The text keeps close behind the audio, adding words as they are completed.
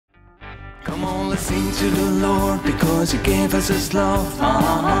let's sing to the Lord because He gave us His love.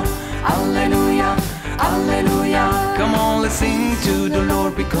 Hallelujah, hallelujah. Come on, let's sing to the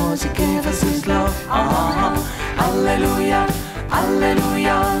Lord because He gave us His love. Hallelujah,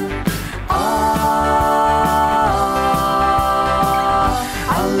 hallelujah.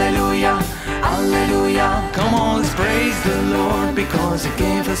 Hallelujah, hallelujah. Come on, let's praise the Lord because He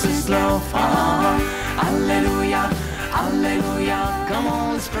gave us His love. Hallelujah, hallelujah. Come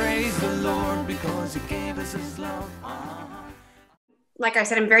on, let's praise the Lord because He gave us His love. Like I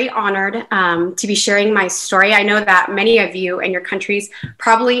said, I'm very honored to be sharing my story. I know that many of you in your countries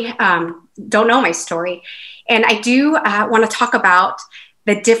probably don't know my story. And I do want to talk about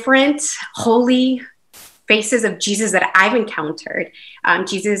the different holy faces of Jesus that I've encountered.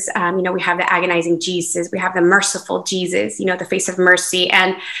 Jesus, we have the agonizing Jesus, we have the merciful Jesus, the face of mercy.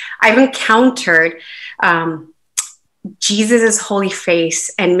 And I've encountered Jesus's holy face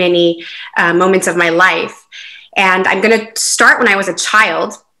in many moments of my life. And I'm going to start when I was a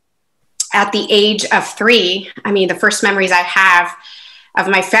child. At the age of 3, the first memories I have of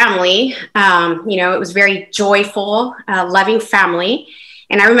my family, it was very joyful, loving family.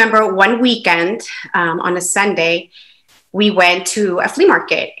 And I remember one weekend on a Sunday, we went to a flea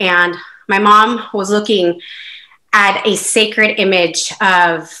market and my mom was looking at a sacred image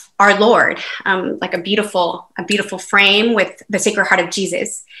of our Lord, like a beautiful frame with the Sacred Heart of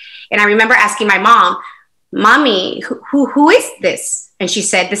Jesus. And I remember asking my mom, Mommy, who is this? And she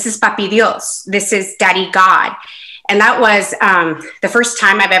said, this is Papi Dios. This is Daddy God. And that was the first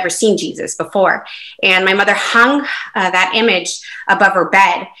time I've ever seen Jesus before. And my mother hung that image above her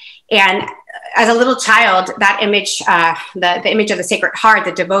bed. And as a little child, that image, the image of the Sacred Heart,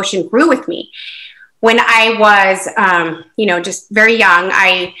 the devotion grew with me. When I was, just very young,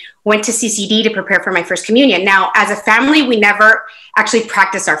 I went to CCD to prepare for my first communion. Now, as a family, we never actually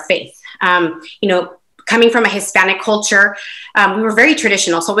practiced our faith. Coming from a Hispanic culture, we were very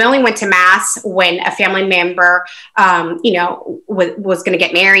traditional. So we only went to mass when a family member, was going to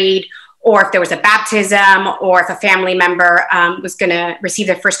get married, or if there was a baptism, or if a family member was going to receive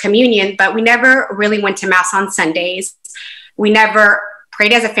their first communion. But we never really went to mass on Sundays. We never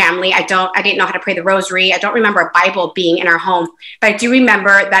prayed as a family. I didn't know how to pray the rosary. I don't remember a Bible being in our home, but I do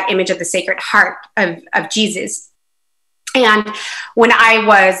remember that image of the Sacred Heart of Jesus. And when I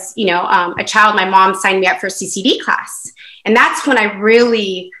was, a child, my mom signed me up for a CCD class. And that's when I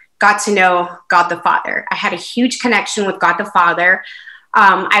really got to know God the Father. I had a huge connection with God the Father.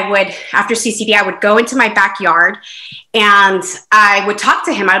 After CCD, I would go into my backyard and I would talk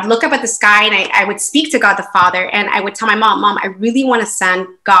to him. I would look up at the sky and I would speak to God the Father. And I would tell my mom, I really want to send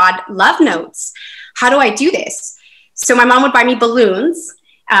God love notes. How do I do this? So my mom would buy me balloons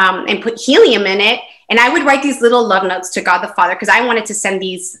and put helium in it. And I would write these little love notes to God the Father because I wanted to send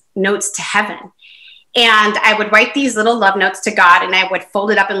these notes to heaven. And I would write these little love notes to God and I would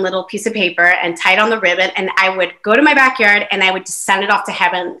fold it up in a little piece of paper and tie it on the ribbon. And I would go to my backyard and I would just send it off to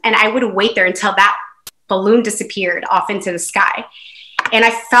heaven. And I would wait there until that balloon disappeared off into the sky. And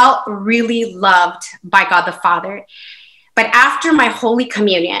I felt really loved by God the Father. But after my Holy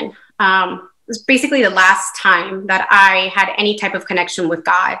Communion, it was basically the last time that I had any type of connection with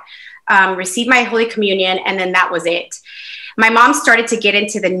God. Received my Holy Communion, and then that was it. My mom started to get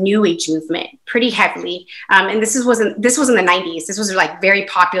into the New Age movement pretty heavily. And this was in the 90s. This was like very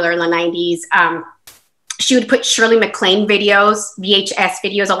popular in the 90s. She would put Shirley MacLaine videos, VHS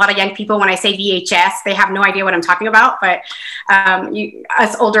videos. A lot of young people, when I say VHS, they have no idea what I'm talking about. But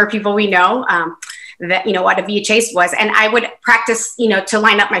us older people, we know that, what a VHS was. And I would practice, to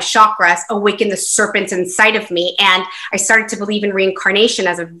line up my chakras, awaken the serpents inside of me. And I started to believe in reincarnation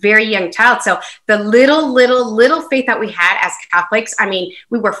as a very young child. So the little faith that we had as Catholics,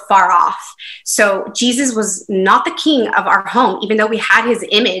 we were far off. So Jesus was not the king of our home, even though we had his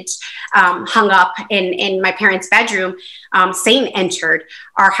image hung up in my parents' bedroom. Satan entered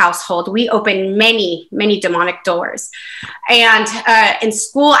our household. We opened many demonic doors. And in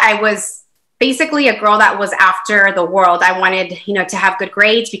school, I was basically a girl that was after the world. I wanted, to have good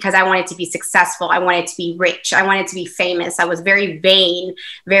grades because I wanted to be successful. I wanted to be rich. I wanted to be famous. I was very vain,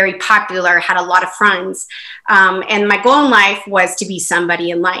 very popular, had a lot of friends. And my goal in life was to be somebody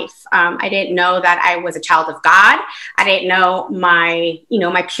in life. I didn't know that I was a child of God. I didn't know my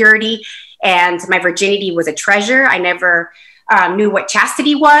purity and my virginity was a treasure. I never knew what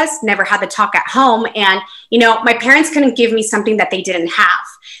chastity was, never had the talk at home. And, my parents couldn't give me something that they didn't have.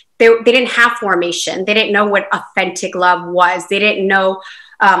 They didn't have formation. They didn't know what authentic love was. They didn't know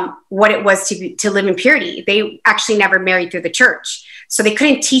what it was to live in purity. They actually never married through the church. So they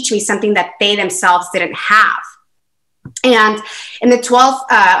couldn't teach me something that they themselves didn't have. And in the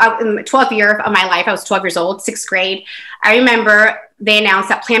 12th year of my life, I was 12 years old, sixth grade. I remember they announced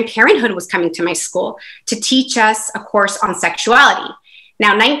that Planned Parenthood was coming to my school to teach us a course on sexuality.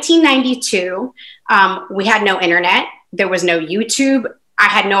 Now, 1992, we had no internet. There was no YouTube. I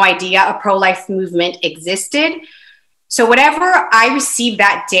had no idea a pro-life movement existed. So whatever I received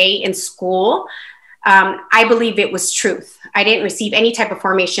that day in school, I believe it was truth. I didn't receive any type of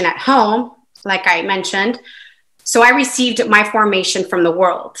formation at home, like I mentioned. So I received my formation from the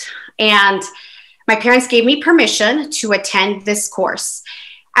world. And my parents gave me permission to attend this course.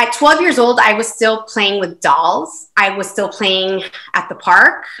 At 12 years old, I was still playing with dolls. I was still playing at the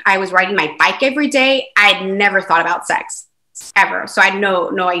park. I was riding my bike every day. I had never thought about sex, ever. So I had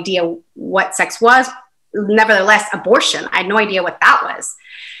no idea what sex was. Nevertheless, abortion, I had no idea what that was.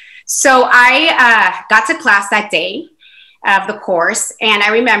 So I got to class that day of the course, and I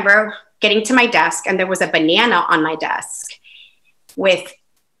remember getting to my desk, and there was a banana on my desk with,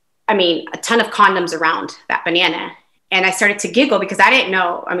 a ton of condoms around that banana. And I started to giggle because I didn't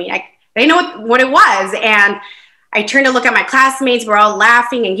know. I didn't know what it was. And I turned to look at my classmates. We're all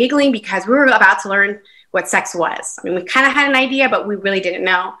laughing and giggling because we were about to learn what sex was. We kind of had an idea, but we really didn't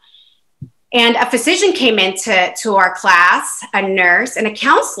know. And a physician came into our class, a nurse and a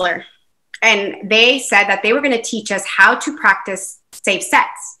counselor. And they said that they were going to teach us how to practice safe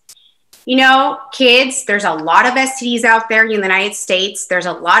sex. Kids, there's a lot of STDs out there in the United States. There's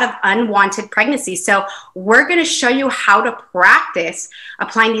a lot of unwanted pregnancies. So we're going to show you how to practice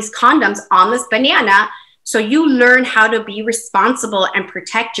applying these condoms on this banana so you learn how to be responsible and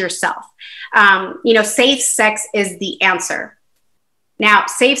protect yourself. Safe sex is the answer. Now,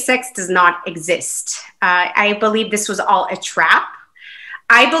 safe sex does not exist. I believe this was all a trap.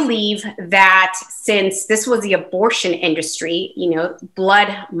 I believe that since this was the abortion industry,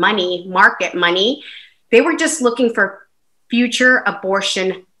 blood money, market money, they were just looking for future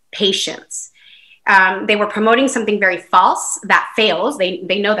abortion patients. They were promoting something very false that fails.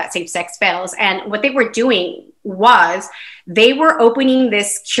 They know that safe sex fails. And what they were doing was they were opening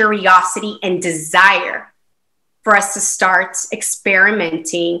this curiosity and desire for us to start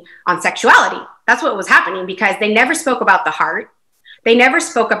experimenting on sexuality. That's what was happening, because they never spoke about the heart. They never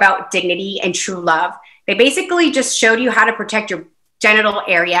spoke about dignity and true love. They basically just showed you how to protect your genital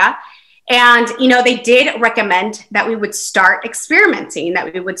area. And, they did recommend that we would start experimenting,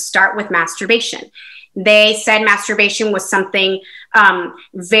 that we would start with masturbation. They said masturbation was something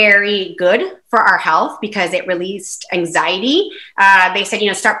very good for our health because it released anxiety. They said,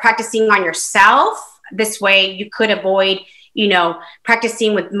 start practicing on yourself. This way you could avoid,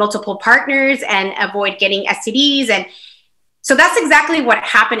 practicing with multiple partners and avoid getting STDs. And so that's exactly what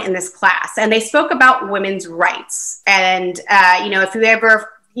happened in this class. And they spoke about women's rights. And, if you ever,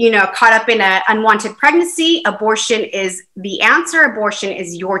 caught up in an unwanted pregnancy, abortion is the answer. Abortion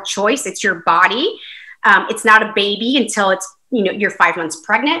is your choice. It's your body. It's not a baby until it's, you're 5 months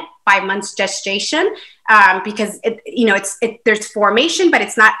pregnant, 5 months gestation, because there's formation, but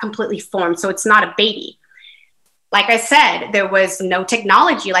it's not completely formed. So it's not a baby. Like I said, there was no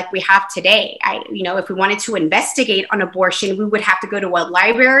technology like we have today. If we wanted to investigate on abortion, we would have to go to a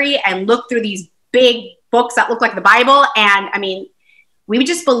library and look through these big books that look like the Bible. And we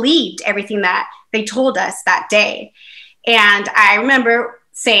just believed everything that they told us that day. And I remember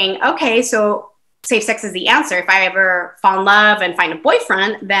saying, okay, so safe sex is the answer. If I ever fall in love and find a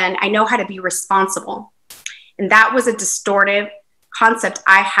boyfriend, then I know how to be responsible. And that was a distorted concept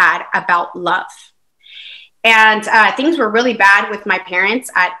I had about love. And things were really bad with my parents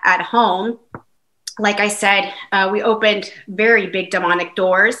at home. Like I said, we opened very big demonic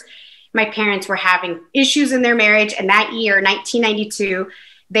doors. My parents were having issues in their marriage. And that year, 1992,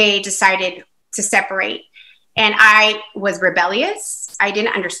 they decided to separate. And I was rebellious. I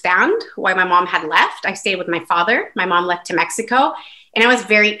didn't understand why my mom had left. I stayed with my father. My mom left to Mexico. And I was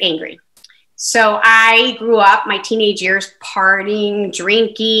very angry. So I grew up my teenage years partying,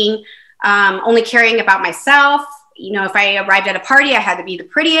 drinking, only caring about myself. If I arrived at a party, I had to be the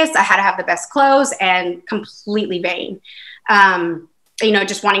prettiest. I had to have the best clothes, and completely vain.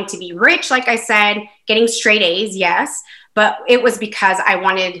 Just wanting to be rich, like I said, getting straight A's, yes. But it was because I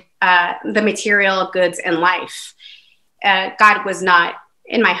wanted the material goods in life. God was not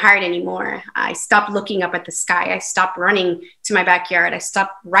in my heart anymore. I stopped looking up at the sky. I stopped running to my backyard. I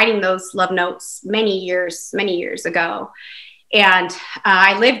stopped writing those love notes many years ago. And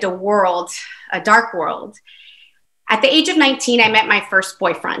I lived a dark world. At the age of 19, I met my first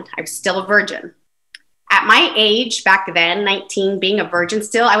boyfriend. I was still a virgin. At my age back then, 19, being a virgin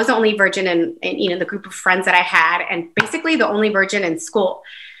still, I was the only virgin in the group of friends that I had, and basically the only virgin in school.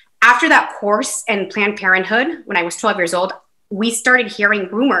 After that course in Planned Parenthood, when I was 12 years old, we started hearing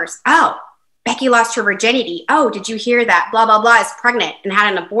rumors. Oh, Becky lost her virginity. Oh, did you hear that? Blah, blah, blah, is pregnant and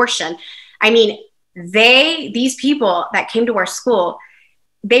had an abortion. I mean, these people that came to our school,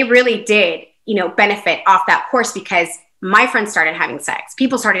 they really did, benefit off that course, because my friends started having sex.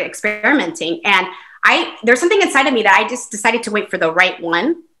 People started experimenting. And there's something inside of me that I just decided to wait for the right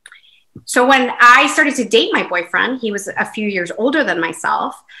one. So when I started to date my boyfriend, he was a few years older than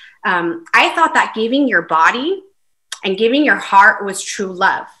myself. I thought that giving your body and giving your heart was true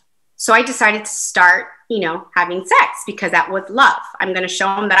love. So I decided to start, having sex, because that was love. I'm going to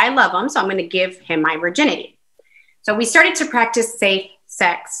show him that I love him. So I'm going to give him my virginity. So we started to practice safe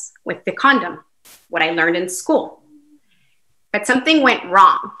sex with the condom, what I learned in school. But something went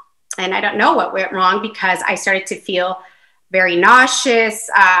wrong. And I don't know what went wrong, because I started to feel very nauseous,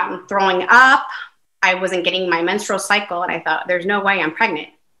 throwing up. I wasn't getting my menstrual cycle. And I thought, there's no way I'm pregnant.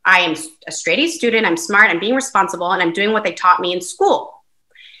 I am a straight A student. I'm smart. I'm being responsible. And I'm doing what they taught me in school.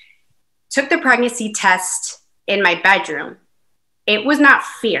 Took the pregnancy test in my bedroom. It was not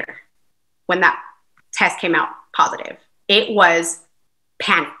fear when that test came out positive. It was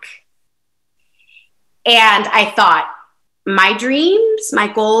panic. And I thought, my dreams,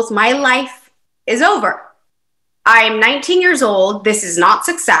 my goals, my life is over. I am 19 years old. This is not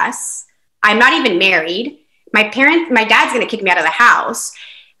success. I'm not even married. My dad's going to kick me out of the house.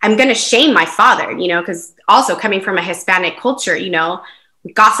 I'm going to shame my father, because also coming from a Hispanic culture,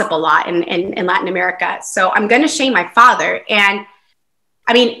 we gossip a lot in Latin America. So I'm going to shame my father. And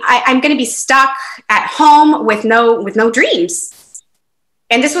I mean, I'm going to be stuck at home with no dreams.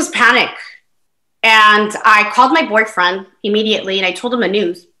 And this was panic. And I called my boyfriend immediately and I told him the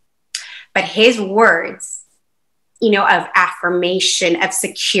news. But his words, of affirmation, of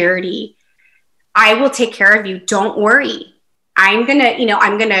security, I will take care of you. Don't worry. I'm going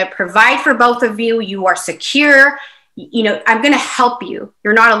to provide for both of you. You are secure. I'm going to help you.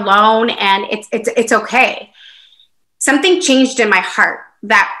 You're not alone, and it's okay. Something changed in my heart.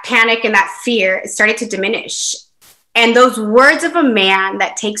 That panic and that fear started to diminish. And those words of a man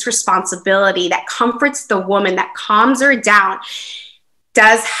that takes responsibility, that comforts the woman, that calms her down,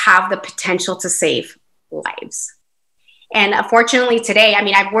 does have the potential to save lives. And unfortunately today,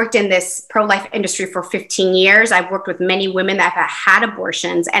 I've worked in this pro-life industry for 15 years. I've worked with many women that have had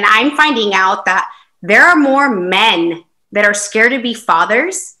abortions, and I'm finding out that there are more men that are scared to be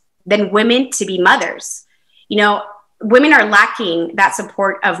fathers than women to be mothers. Women are lacking that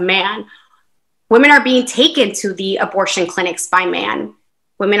support of man. Women are being taken to the abortion clinics by man.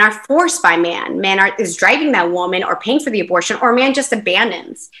 Women are forced by man. Man is driving that woman or paying for the abortion, or man just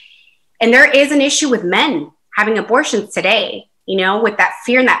abandons. And there is an issue with men having abortions today, with that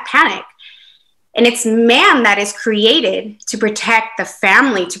fear and that panic. And it's man that is created to protect the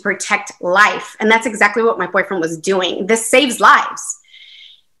family, to protect life. And that's exactly what my boyfriend was doing. This saves lives.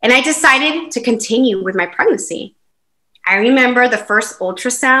 And I decided to continue with my pregnancy. I remember the first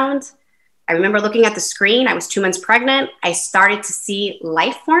ultrasound. I remember looking at the screen. I was 2 months pregnant. I started to see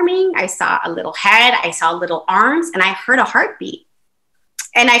life forming. I saw a little head. I saw little arms, and I heard a heartbeat.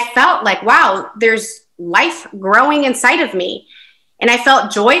 And I felt like, wow, there's life growing inside of me. And I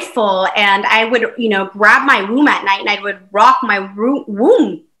felt joyful, and I would, grab my womb at night and I would rock my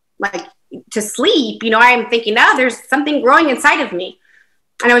womb like to sleep. I'm thinking, there's something growing inside of me.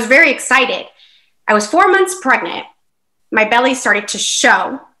 And I was very excited. I was 4 months pregnant. My belly started to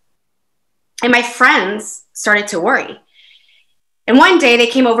show, and my friends started to worry. And one day they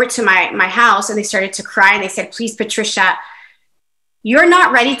came over to my house and they started to cry, and they said, please, Patricia, you're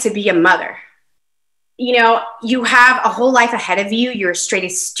not ready to be a mother. You have a whole life ahead of you. You're a straight A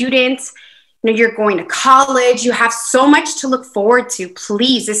student. You're going to college. You have so much to look forward to.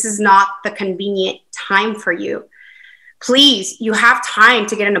 Please, this is not the convenient time for you. Please, you have time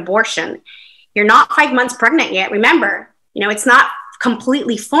to get an abortion. You're not 5 months pregnant yet. Remember, it's not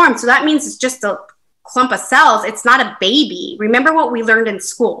completely formed. So that means it's just a clump of cells. It's not a baby. Remember what we learned in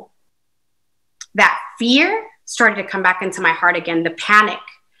school. That fear started to come back into my heart again, the panic.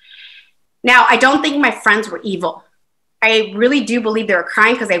 Now, I don't think my friends were evil. I really do believe they were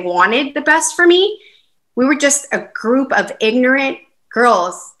crying because they wanted the best for me. We were just a group of ignorant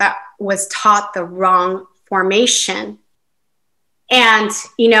girls that was taught the wrong formation. And,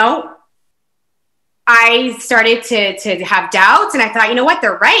 I started to have doubts, and I thought, what?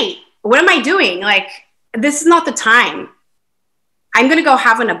 They're right. What am I doing? This is not the time. I'm going to go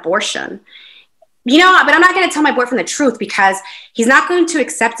have an abortion. But I'm not going to tell my boyfriend the truth, because he's not going to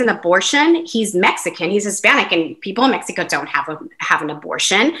accept an abortion. He's Mexican, he's Hispanic, and people in Mexico don't have an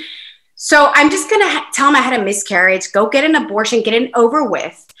abortion. So I'm just going to tell him I had a miscarriage, go get an abortion, get it over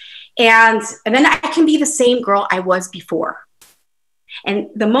with. And then I can be the same girl I was before. And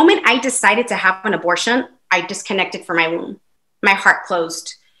the moment I decided to have an abortion, I disconnected from my womb. My heart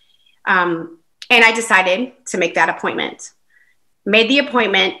closed. And I decided to make that appointment. Made the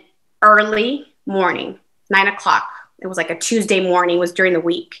appointment early morning, 9 o'clock. It was like a Tuesday morning, it was during the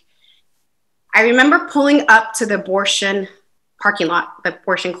week. I remember pulling up to the abortion parking lot, the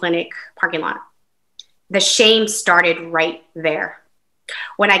abortion clinic parking lot. The shame started right there.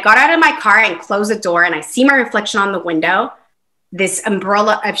 When I got out of my car and closed the door and I see my reflection on the window, this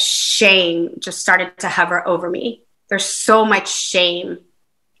umbrella of shame just started to hover over me. There's so much shame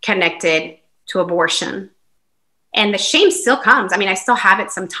connected to abortion. And the shame still comes. I mean, I still have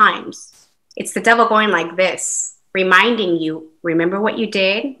it sometimes. It's the devil going like this, reminding you, remember what you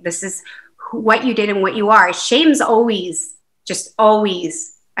did? This is what you did and what you are. Shame's always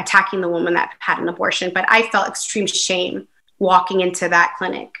attacking the woman that had an abortion. But I felt extreme shame walking into that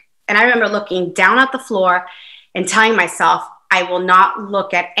clinic. And I remember looking down at the floor and telling myself, I will not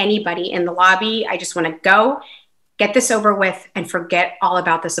look at anybody in the lobby. I just want to go, get this over with, and forget all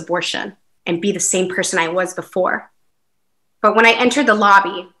about this abortion and be the same person I was before. But when I entered the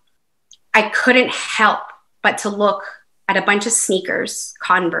lobby, I couldn't help but to look at a bunch of sneakers,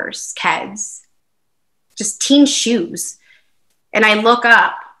 Converse, Keds, just teen shoes. And I look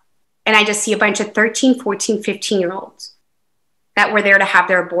up and I just see a bunch of 13, 14, 15-year-olds that were there to have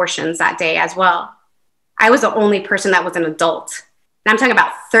their abortions that day as well. I was the only person that was an adult. And I'm talking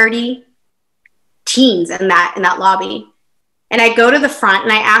about 30 teens in that lobby. And I go to the front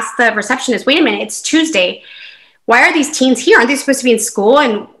and I ask the receptionist, wait a minute, it's Tuesday. Why are these teens here? Aren't they supposed to be in school?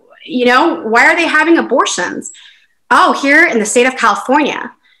 And, why are they having abortions? Oh, here in the state of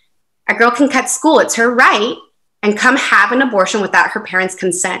California, a girl can cut school. It's her right and come have an abortion without her parents'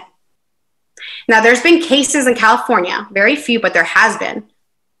 consent. Now, there's been cases in California, very few, but there has been,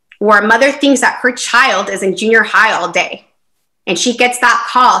 where a mother thinks that her child is in junior high all day. And she gets that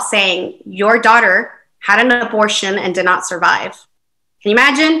call saying, your daughter had an abortion and did not survive. Can you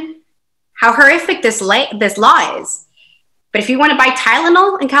imagine how horrific this law is? But if you want to buy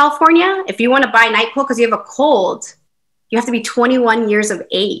Tylenol in California, if you want to buy NyQuil because you have a cold, you have to be 21 years of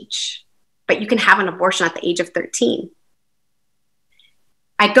age. But you can have an abortion at the age of 13.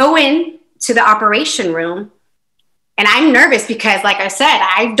 I go in to the operation room and I'm nervous because, like I said,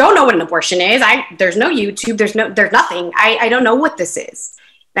 I don't know what an abortion is. There's no YouTube. There's nothing. I don't know what this is.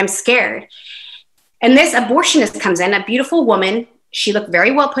 I'm scared. And this abortionist comes in, a beautiful woman. She looked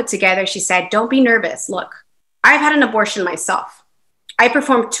very well put together. She said, don't be nervous. Look, I've had an abortion myself. I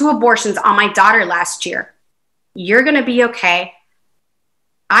performed 2 abortions on my daughter last year. You're going to be okay.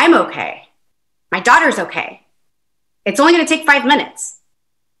 I'm okay. My daughter's okay. It's only going to take 5 minutes.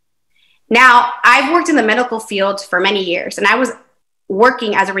 Now, I've worked in the medical field for many years, and I was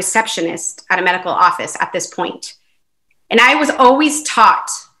working as a receptionist at a medical office at this point. And I was always taught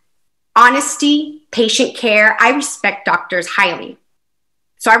honesty, patient care. I respect doctors highly.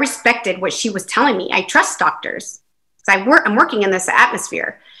 So I respected what she was telling me. I trust doctors because I'm working in this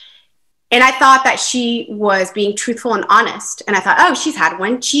atmosphere. And I thought that she was being truthful and honest. And I thought, oh, she's had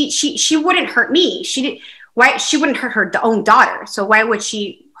one. She wouldn't hurt me. She wouldn't hurt her own daughter. So why would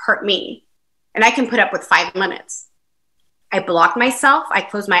she hurt me? And I can put up with 5 minutes. I blocked myself. I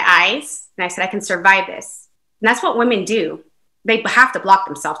closed my eyes and I said, I can survive this. And that's what women do. They have to block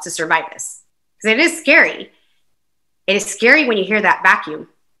themselves to survive this because it is scary. It is scary when you hear that vacuum.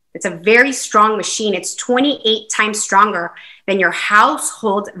 It's a very strong machine. It's 28 times stronger than your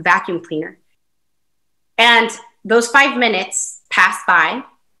household vacuum cleaner. And those 5 minutes passed by,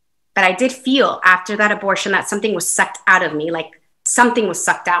 but I did feel after that abortion that something was sucked out of me, like something was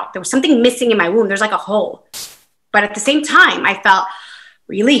sucked out. There was something missing in my womb. There's like a hole. But at the same time, I felt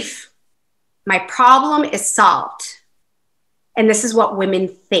relief. My problem is solved. And this is what women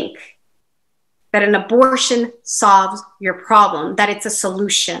think, that an abortion solves your problem, that it's a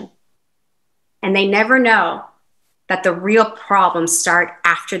solution. And they never know that the real problems start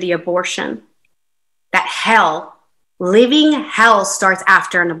after the abortion, that living hell starts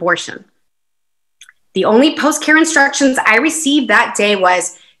after an abortion. The only post-care instructions I received that day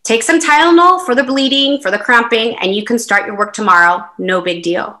was take some Tylenol for the bleeding, for the cramping, and you can start your work tomorrow. No big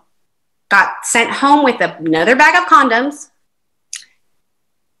deal. Got sent home with another bag of condoms,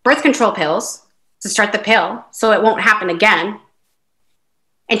 birth control pills to start the pill so it won't happen again,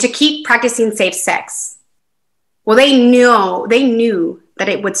 and to keep practicing safe sex. Well, they knew that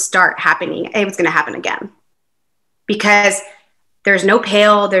it would start happening. It was going to happen again because there's no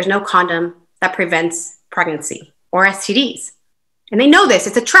pill, there's no condom that prevents pregnancy or STDs. And they know this.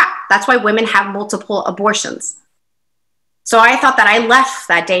 It's a trap. That's why women have multiple abortions. So I thought that I left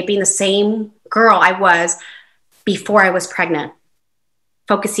that day being the same girl I was before I was pregnant,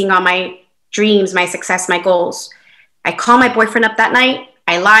 focusing on my dreams, my success, my goals. I called my boyfriend up that night.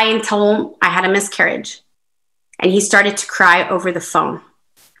 I lied and told him I had a miscarriage. And he started to cry over the phone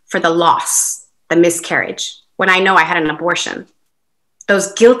for the loss, the miscarriage, when I know I had an abortion.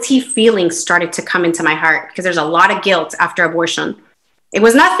 Those guilty feelings started to come into my heart because there's a lot of guilt after abortion. It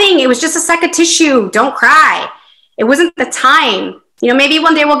was nothing. It was just a sack of tissue. Don't cry. It wasn't the time. Maybe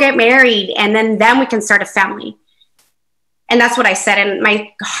one day we'll get married and then we can start a family. And that's what I said. And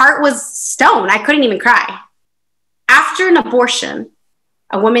my heart was stone. I couldn't even cry. After an abortion,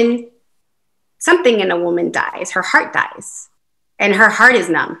 something in a woman dies. Her heart dies. And her heart is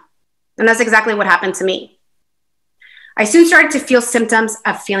numb. And that's exactly what happened to me. I soon started to feel symptoms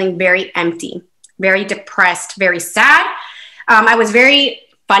of feeling very empty, very depressed, very sad. I was very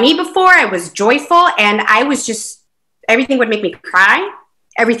funny before. I was joyful. And everything would make me cry.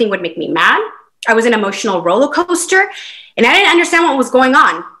 Everything would make me mad. I was an emotional roller coaster. And I didn't understand what was going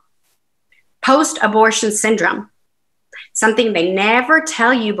on. Post-abortion syndrome. Something they never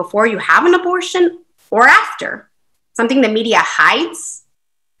tell you before you have an abortion or after. Something the media hides.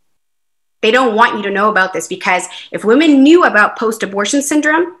 They don't want you to know about this because if women knew about post-abortion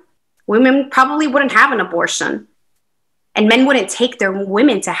syndrome, women probably wouldn't have an abortion. And men wouldn't take their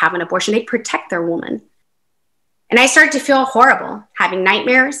women to have an abortion. They'd protect their woman. And I started to feel horrible, having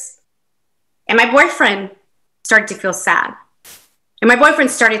nightmares. And my boyfriend started to feel sad. And my boyfriend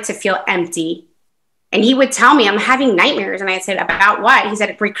started to feel empty. And he would tell me, I'm having nightmares. And I said, about what? He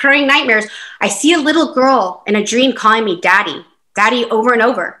said, recurring nightmares. I see a little girl in a dream calling me daddy, daddy over and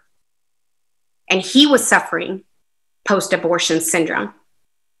over. And he was suffering post-abortion syndrome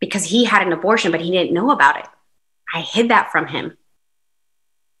because he had an abortion, but he didn't know about it. I hid that from him.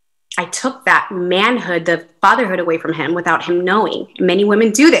 I took that manhood, the fatherhood away from him without him knowing. Many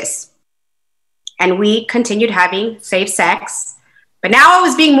women do this. And we continued having safe sex. But now I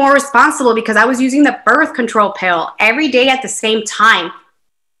was being more responsible because I was using the birth control pill every day at the same time.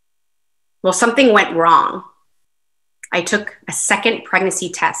 Well, something went wrong. I took a second pregnancy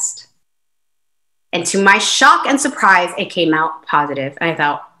test. And to my shock and surprise, it came out positive. And I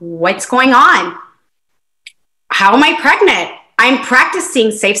thought, what's going on? How am I pregnant? I'm practicing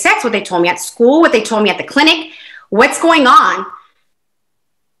safe sex, what they told me at school, what they told me at the clinic. What's going on?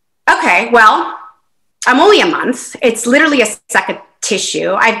 Okay, well, I'm only a month. It's literally a sack of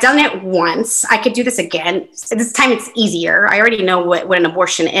tissue. I've done it once. I could do this again. This time it's easier. I already know what an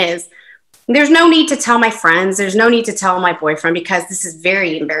abortion is. There's no need to tell my friends. There's no need to tell my boyfriend because this is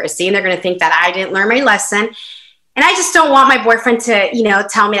very embarrassing. They're going to think that I didn't learn my lesson. And I just don't want my boyfriend to,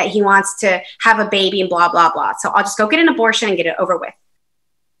 tell me that he wants to have a baby and blah, blah, blah. So I'll just go get an abortion and get it over with.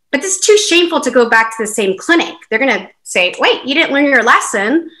 But this is too shameful to go back to the same clinic. They're going to say, wait, you didn't learn your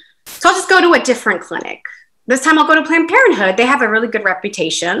lesson. So I'll just go to a different clinic. This time I'll go to Planned Parenthood. They have a really good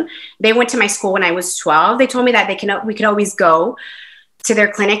reputation. They went to my school when I was 12. They told me that we could always go to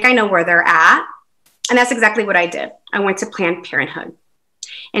their clinic. I know where they're at. And that's exactly what I did. I went to Planned Parenthood.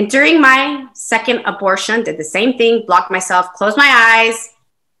 And during my second abortion, did the same thing, blocked myself, closed my eyes,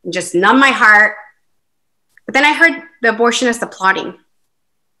 and just numbed my heart. But then I heard the abortionist applauding.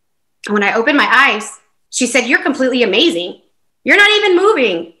 And when I opened my eyes, she said, "You're completely amazing. You're not even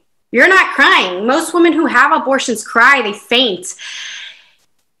moving. You're not crying." Most women who have abortions cry, they faint.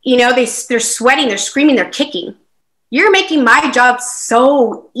 They're sweating, they're screaming, they're kicking. You're making my job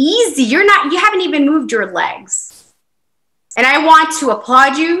so easy. You haven't even moved your legs. And I want to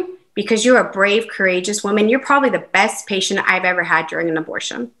applaud you because you're a brave, courageous woman. You're probably the best patient I've ever had during an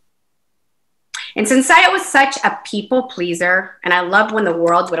abortion. And since I was such a people pleaser and I loved when the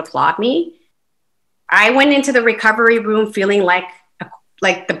world would applaud me, I went into the recovery room feeling like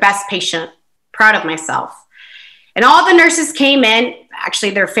the best patient, proud of myself. And all the nurses came in.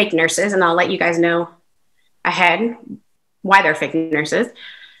 Actually, they're fake nurses, and I'll let you guys know ahead why they're fake nurses.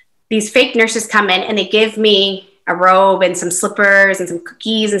 These fake nurses come in and they give me a robe and some slippers and some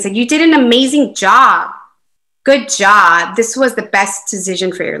cookies and said, "You did an amazing job. Good job. This was the best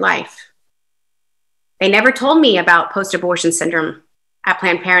decision for your life." They never told me about post-abortion syndrome at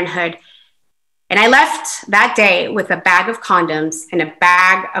Planned Parenthood. And I left that day with a bag of condoms and a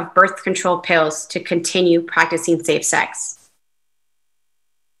bag of birth control pills to continue practicing safe sex.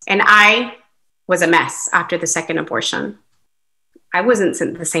 And I was a mess after the second abortion. I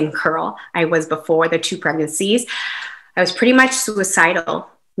wasn't the same girl I was before the two pregnancies. I was pretty much suicidal,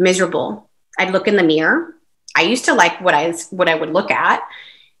 miserable. I'd look in the mirror. I used to like what I would look at.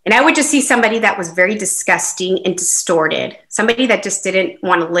 And I would just see somebody that was very disgusting and distorted, somebody that just didn't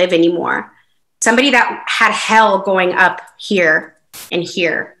want to live anymore. somebody that had hell going up here and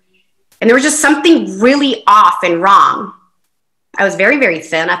here. And there was just something really off and wrong. I was very, very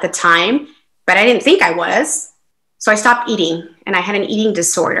thin at the time, but I didn't think I was. So I stopped eating, and I had an eating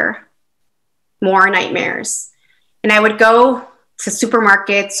disorder, more nightmares. And I would go to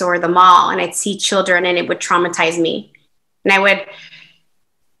supermarkets or the mall, and I'd see children, and it would traumatize me. And I would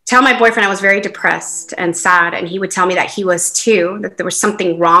tell my boyfriend I was very depressed and sad, and he would tell me that he was too, that there was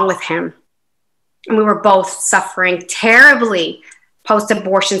something wrong with him. And we were both suffering terribly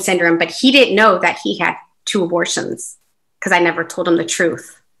post-abortion syndrome, but he didn't know that he had 2 abortions because I never told him the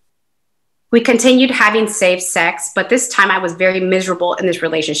truth. We continued having safe sex, but this time I was very miserable in this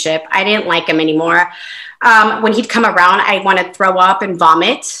relationship. I didn't like him anymore. When he'd come around, I wanted to throw up and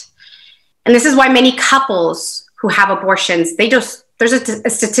vomit. And this is why many couples who have abortions, there's a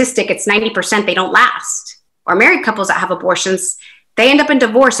statistic, it's 90% they don't last. Or married couples that have abortions, they end up in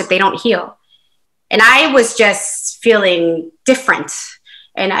divorce if they don't heal. And I was just feeling different.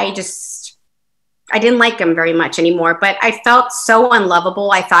 And I didn't like him very much anymore, but I felt so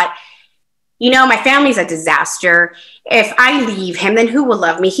unlovable. I thought, my family's a disaster. If I leave him, then who will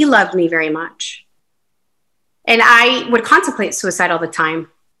love me? He loved me very much. And I would contemplate suicide all the time.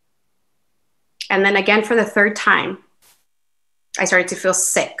 And then again, for the 3rd time, I started to feel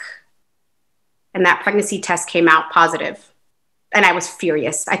sick. And that pregnancy test came out positive. And I was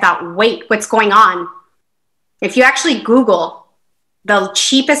furious. I thought, wait, what's going on? If you actually Google the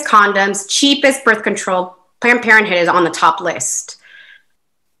cheapest condoms, cheapest birth control, Planned Parenthood is on the top list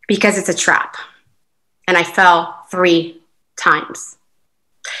because it's a trap. And I fell 3 times.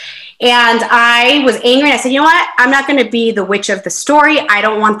 And I was angry. And I said, you know what? I'm not going to be the witch of the story. I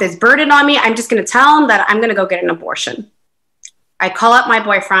don't want this burden on me. I'm just going to tell him that I'm going to go get an abortion. I call up my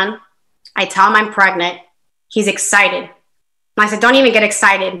boyfriend. I tell him I'm pregnant. He's excited. And I said, don't even get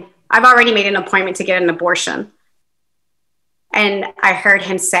excited. I've already made an appointment to get an abortion. And I heard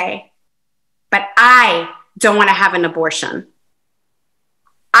him say, but I don't want to have an abortion.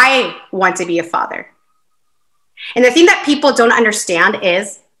 I want to be a father. And the thing that people don't understand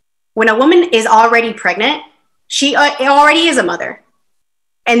is when a woman is already pregnant, she already is a mother.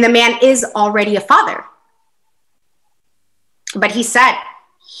 And the man is already a father. But he said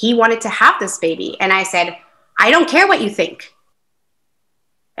he wanted to have this baby. And I said, I don't care what you think.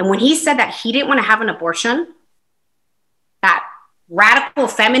 And when he said that he didn't want to have an abortion, that radical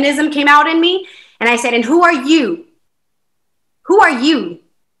feminism came out in me. And I said, and who are you? Who are you?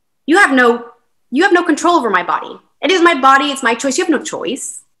 You have no control over my body. It is my body. It's my choice. You have no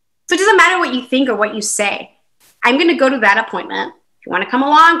choice. So it doesn't matter what you think or what you say. I'm going to go to that appointment. If you want to come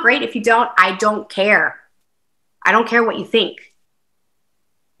along, great. If you don't, I don't care. I don't care what you think.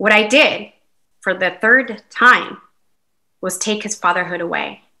 What I did for the 3rd time was take his fatherhood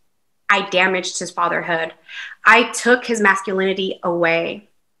away. I damaged his fatherhood. I took his masculinity away.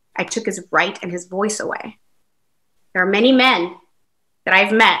 I took his right and his voice away. There are many men that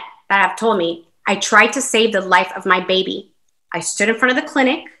I've met that have told me, I tried to save the life of my baby. I stood in front of the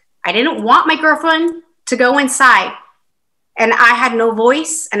clinic. I didn't want my girlfriend to go inside. And I had no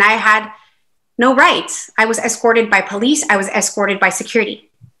voice and I had no rights. I was escorted by police. I was escorted by security.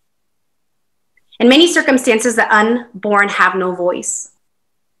 In many circumstances, the unborn have no voice.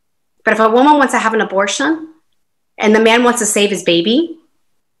 But if a woman wants to have an abortion and the man wants to save his baby,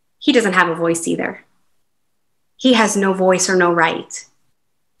 he doesn't have a voice either. He has no voice or no right.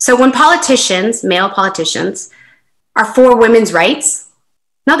 So when politicians, male politicians, are for women's rights,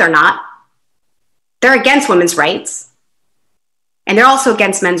 no, they're not. They're against women's rights. And they're also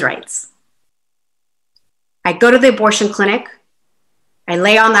against men's rights. I go to the abortion clinic. I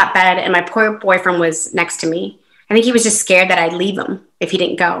lay on that bed and my poor boyfriend was next to me. I think he was just scared that I'd leave him if he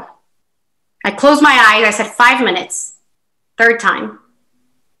didn't go. I closed my eyes. I said 5 minutes, 3rd time.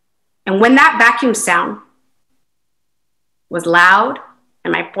 And when that vacuum sound was loud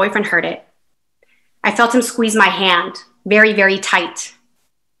and my boyfriend heard it, I felt him squeeze my hand very, very tight.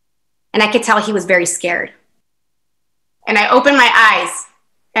 And I could tell he was very scared. And I open my eyes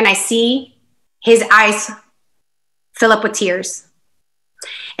and I see his eyes fill up with tears.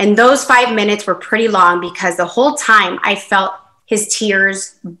 And those 5 minutes were pretty long because the whole time I felt his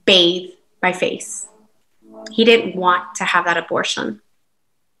tears bathe my face. He didn't want to have that abortion.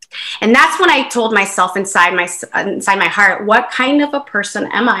 And that's when I told myself inside my heart, what kind of a person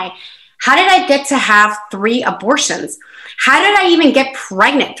am I? How did I get to have 3 abortions? How did I even get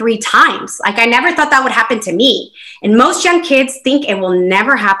pregnant 3 times? Like, I never thought that would happen to me. And most young kids think it will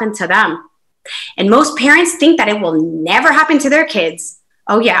never happen to them. And most parents think that it will never happen to their kids.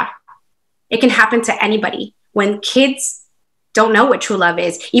 Oh yeah, it can happen to anybody. When kids don't know what true love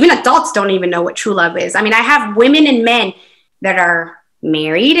is. Even adults don't even know what true love is. I mean, I have women and men that are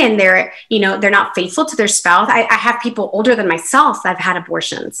married and they're not faithful to their spouse. I have people older than myself that have had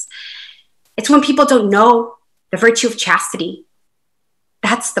abortions. It's when people don't know the virtue of chastity.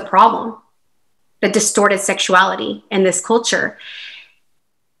 That's the problem. The distorted sexuality in this culture.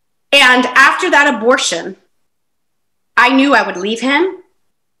 And after that abortion, I knew I would leave him,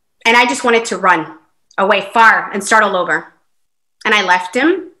 and I just wanted to run away far and start all over. And I left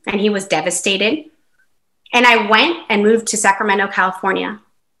him, and he was devastated. And I went and moved to Sacramento, California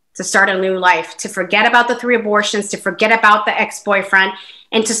to start a new life, to forget about the 3 abortions, to forget about the ex-boyfriend,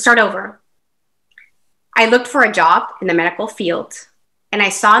 and to start over. I looked for a job in the medical field, and I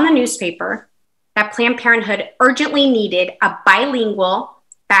saw in the newspaper that Planned Parenthood urgently needed a bilingual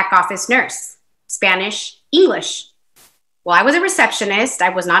back office nurse, Spanish, English. Well, I was a receptionist. I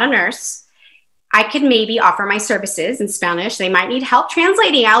was not a nurse. I could maybe offer my services in Spanish. They might need help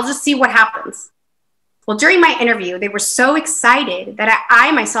translating. I'll just see what happens. Well, during my interview, they were so excited that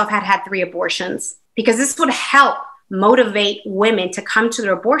I myself had 3 abortions, because this would help motivate women to come to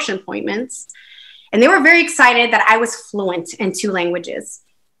their abortion appointments. And they were very excited that I was fluent in 2 languages.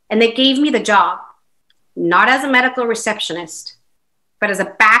 And they gave me the job, not as a medical receptionist, but as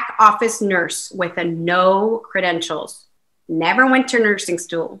a back office nurse with no credentials. Never went to nursing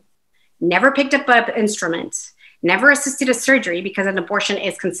school, never picked up an instrument, never assisted a surgery, because an abortion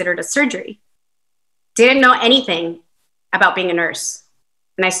is considered a surgery. Didn't know anything about being a nurse.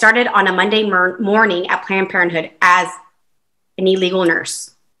 And I started on a Monday morning at Planned Parenthood as an illegal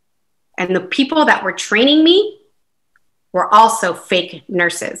nurse. And the people that were training me were also fake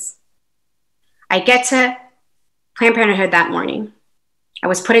nurses. I get to Planned Parenthood that morning. I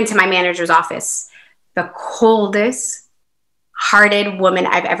was put into my manager's office, the coldest hearted woman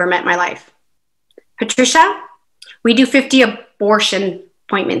I've ever met in my life. Patricia, we do 50 abortion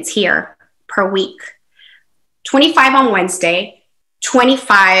appointments here per week. 25 on Wednesday,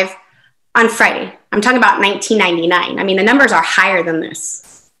 25 on Friday. I'm talking about 1999. I mean, the numbers are higher than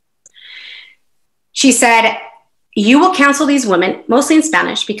this. She said, you will counsel these women, mostly in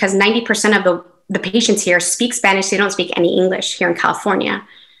Spanish, because 90% of the patients here speak Spanish. They don't speak any English here in California.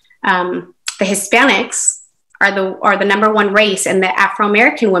 The Hispanics are the number 1 race, and the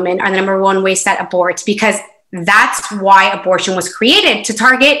Afro-American women are the number 1 race that abort, because that's why abortion was created, to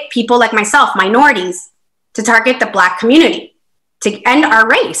target people like myself, minorities, to target the Black community, to end our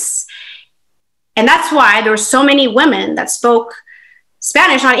race. And that's why there were so many women that spoke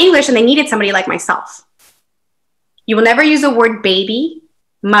Spanish, not English, and they needed somebody like myself. You will never use the word baby,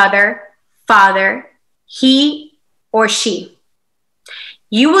 mother, father, he or she.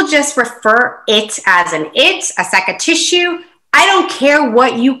 You will just refer it as an it, a sack of tissue. I don't care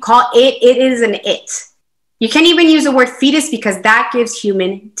what you call it. It is an it. You can't even use the word fetus, because that gives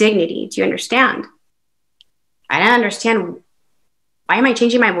human dignity. Do you understand? I don't understand. Why am I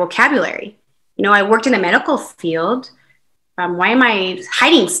changing my vocabulary? You know, I worked in the medical field. Why am I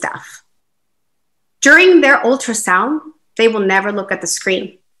hiding stuff? During their ultrasound, they will never look at the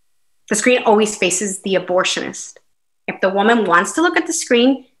screen. The screen always faces the abortionist. If the woman wants to look at the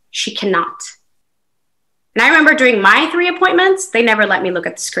screen, she cannot. And I remember during my 3 appointments, they never let me look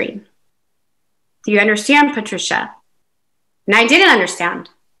at the screen. Do you understand, Patricia? And I didn't understand.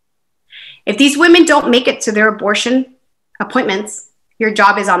 If these women don't make it to their abortion appointments, your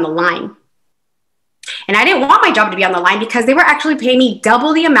job is on the line. And I didn't want my job to be on the line, because they were actually paying me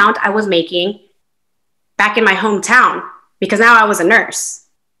double the amount I was making back in my hometown, because now I was a nurse.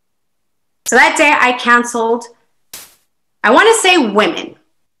 So that day I canceled, I want to say women,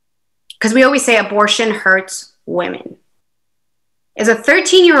 because we always say abortion hurts women. Is a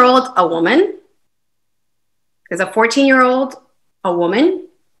 13-year-old a woman? Is a 14-year-old a woman?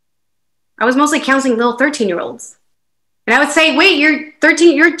 I was mostly counseling little 13-year-olds. And I would say, wait, you're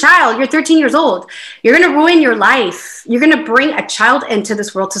 13 years old. You're going to ruin your life. You're going to bring a child into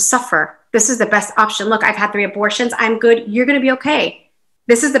this world to suffer. This is the best option. Look, I've had 3 abortions. I'm good. You're going to be okay.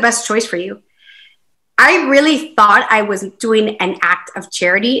 This is the best choice for you. I really thought I was doing an act of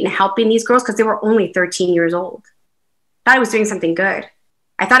charity and helping these girls, because they were only 13 years old. I thought I was doing something good.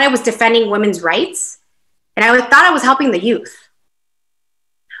 I thought I was defending women's rights, and I thought I was helping the youth.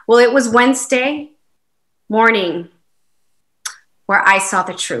 Well, it was Wednesday morning where I saw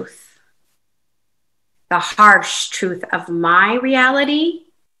the truth, the harsh truth of my reality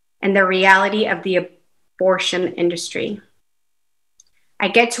and the reality of the abortion industry. I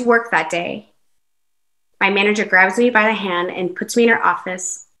get to work that day. My manager grabs me by the hand and puts me in her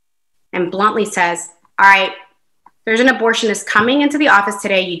office and bluntly says, all right, there's an abortionist coming into the office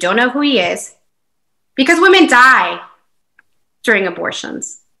today. You don't know who he is, because women die. during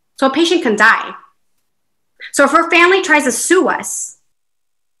abortions. So a patient can die. So if her family tries to sue us,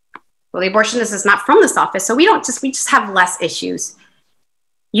 well, the abortionist is not from this office, so we just have less issues.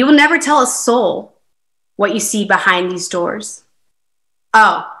 You will never tell a soul what you see behind these doors.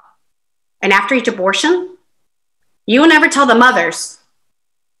 Oh, and after each abortion, you will never tell the mothers.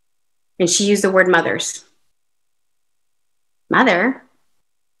 And she used the word mothers. Mother?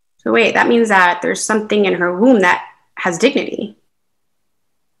 So wait, that means that there's something in her womb that has dignity.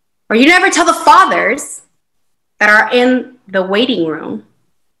 Or you never tell the fathers that are in the waiting room.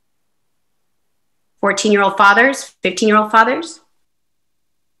 14-year-old fathers, 15-year-old fathers,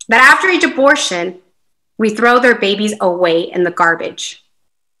 that after each abortion, we throw their babies away in the garbage.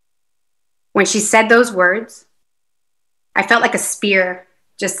 When she said those words, I felt like a spear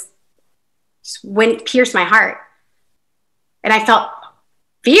just pierced my heart. And I felt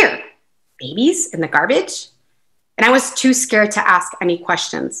fear. Babies in the garbage? And I was too scared to ask any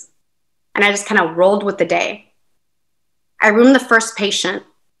questions. And I just kind of rolled with the day. I roomed the first patient.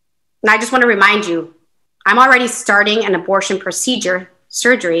 And I just want to remind you, I'm already starting an abortion procedure,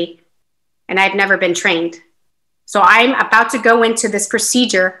 surgery, and I've never been trained. So I'm about to go into this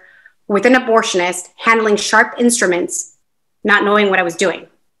procedure with an abortionist handling sharp instruments, not knowing what I was doing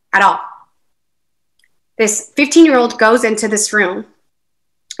at all. This 15-year-old goes into this room,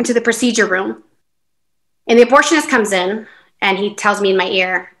 into the procedure room, and the abortionist comes in and he tells me in my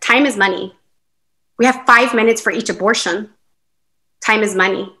ear, time is money. We have 5 minutes for each abortion. Time is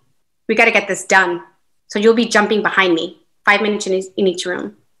money. We got to get this done. So you'll be jumping behind me, 5 minutes in each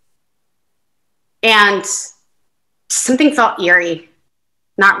room. And something felt eerie,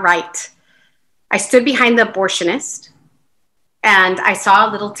 not right. I stood behind the abortionist and I saw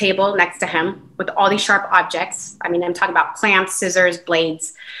a little table next to him with all these sharp objects. I mean, I'm talking about clamps, scissors,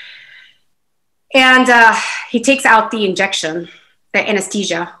 blades. And he takes out the injection, the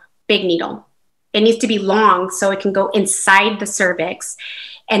anesthesia, big needle. It needs to be long so it can go inside the cervix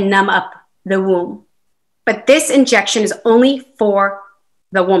and numb up the womb. But this injection is only for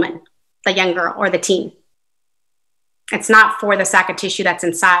the woman, the young girl or the teen. It's not for the sac of tissue that's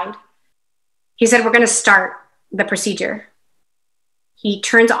inside. He said, we're going to start the procedure. He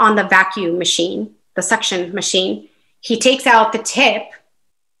turns on the vacuum machine, the suction machine. He takes out the tip.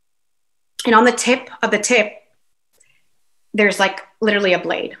 And on the tip of the tip, there's like literally a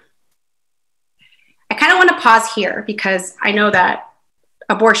blade. I kind of want to pause here because I know that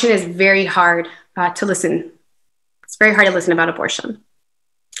abortion is very hard to listen. It's very hard to listen about abortion.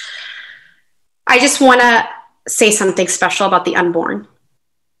 I just want to say something special about the unborn.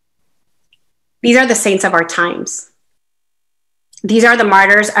 These are the saints of our times. These are the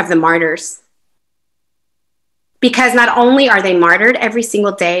martyrs of the martyrs. Because not only are they martyred every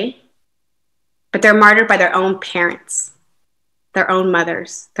single day, but they're martyred by their own parents, their own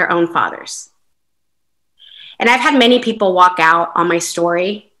mothers, their own fathers. And I've had many people walk out on my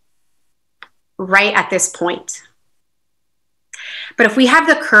story right at this point. But if we have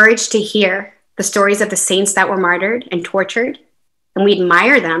the courage to hear the stories of the saints that were martyred and tortured, and we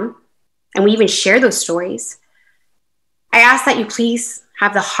admire them, and we even share those stories, I ask that you please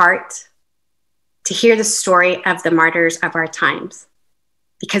have the heart to hear the story of the martyrs of our times,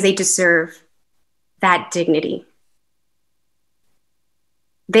 because they deserve that dignity.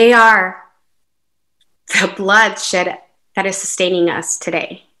 They are the bloodshed that is sustaining us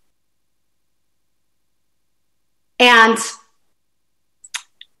today. And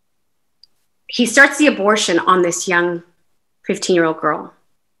he starts the abortion on this young 15-year-old girl.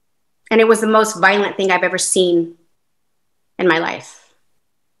 And it was the most violent thing I've ever seen in my life.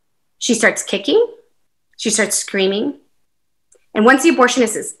 She starts kicking. She starts screaming. And once the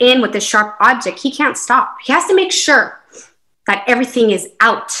abortionist is in with this sharp object, he can't stop. He has to make sure that everything is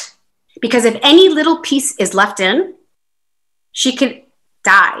out. Because if any little piece is left in, she could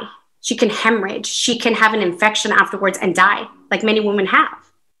die. She can hemorrhage. She can have an infection afterwards and die, like many women have.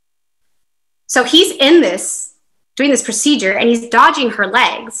 So he's in this, doing this procedure, and he's dodging her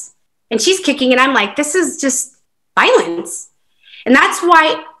legs. And she's kicking, and I'm like, this is just violence. And that's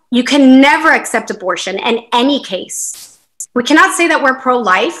why you can never accept abortion in any case. We cannot say that we're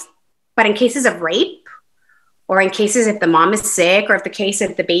pro-life, but in cases of rape, or in cases if the mom is sick, or if the case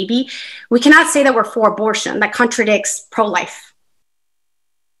of the baby, we cannot say that we're for abortion. That contradicts pro-life.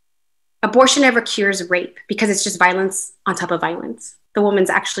 Abortion never cures rape because it's just violence on top of violence. The woman's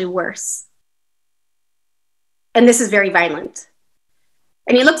actually worse. And this is very violent.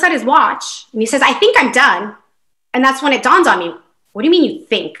 And he looks at his watch and he says, I think I'm done. And that's when it dawns on me. What do you mean you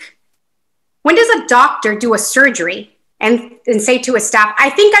think? When does a doctor do a surgery and say to his staff, I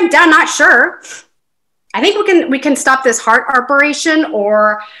think I'm done, not sure? I think we can stop this heart operation,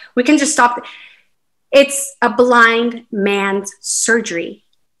 or we can just stop. It's a blind man's surgery.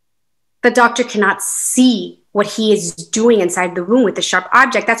 The doctor cannot see what he is doing inside the womb with the sharp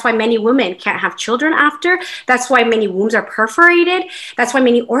object. That's why many women can't have children after. That's why many wombs are perforated. That's why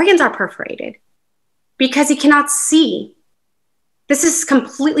many organs are perforated, because he cannot see. This is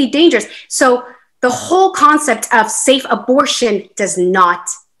completely dangerous. So the whole concept of safe abortion does not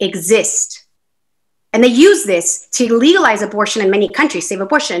exist. And they use this to legalize abortion in many countries. Safe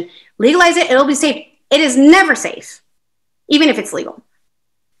abortion. Legalize it, it'll be safe. It is never safe, even if it's legal.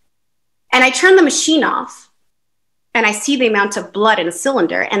 And I turn the machine off, and I see the amount of blood in a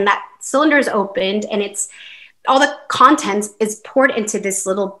cylinder, and that cylinder is opened, and it's all the contents is poured into this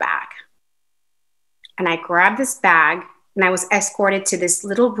little bag. And I grabbed this bag, and I was escorted to this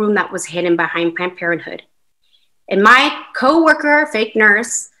little room that was hidden behind Planned Parenthood. And my coworker, fake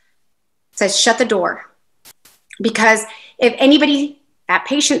nurse, says, shut the door. Because if anybody, that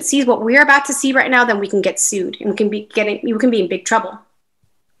patient, sees what we're about to see right now, then we can get sued, and we can be in big trouble.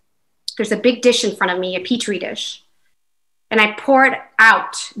 There's a big dish in front of me, a Petri dish. And I poured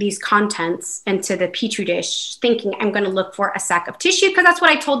out these contents into the Petri dish, thinking I'm going to look for a sack of tissue, because that's what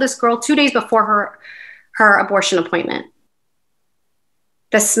I told this girl 2 days before her abortion appointment.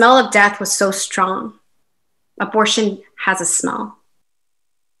 The smell of death was so strong. Abortion has a smell.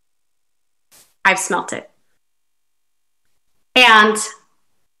 I've smelt it. And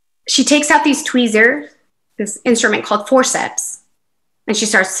she takes out these tweezers, this instrument called forceps, and she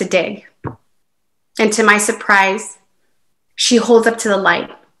starts to dig. And to my surprise, she holds up to the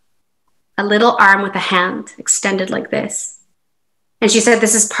light a little arm with a hand extended like this. And she said,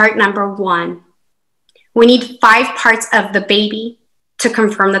 this is part number 1. We need 5 parts of the baby to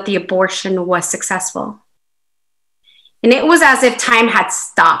confirm that the abortion was successful. And it was as if time had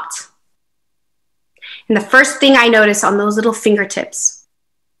stopped. And the first thing I noticed on those little fingertips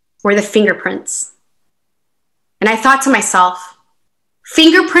were the fingerprints. And I thought to myself,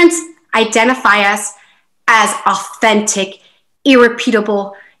 fingerprints identify us as authentic,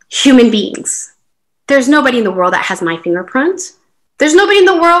 irrepeatable human beings. There's nobody in the world that has my fingerprint. There's nobody in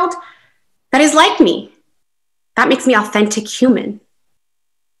the world that is like me. That makes me authentic human.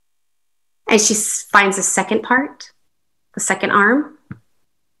 And she finds the second part, the second arm.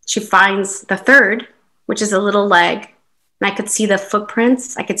 She finds the third, which is a little leg. And I could see the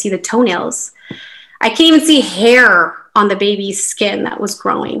footprints. I could see the toenails. I can't even see hair on the baby's skin that was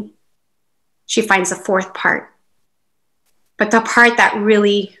growing. She finds the 4th part. But the part that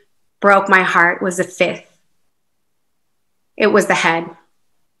really broke my heart was the 5th. It was the head.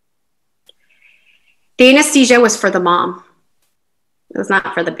 The anesthesia was for the mom. It was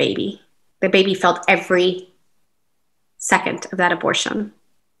not for the baby. The baby felt every second of that abortion.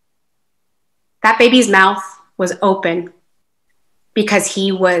 That baby's mouth was open because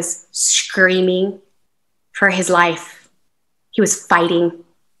he was screaming for his life. He was fighting.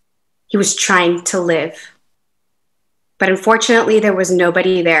 He was trying to live. But unfortunately, there was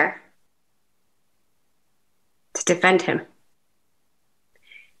nobody there to defend him.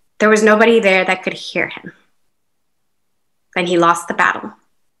 There was nobody there that could hear him. And he lost the battle.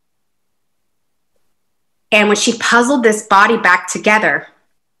 And when she puzzled this body back together,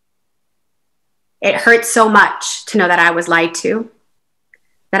 it hurt so much to know that I was lied to,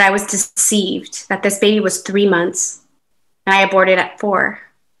 that I was deceived, that this baby was 3 months and I aborted at 4.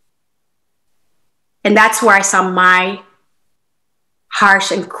 And that's where I saw my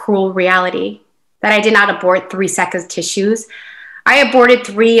harsh and cruel reality, that I did not abort 3 sacks of tissues. I aborted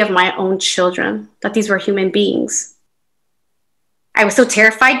 3 of my own children, that these were human beings. I was so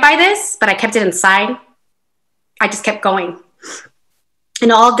terrified by this, but I kept it inside. I just kept going.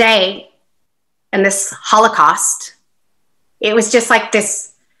 And all day in this Holocaust, it was just like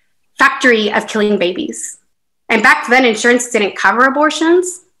this factory of killing babies. And back then, insurance didn't cover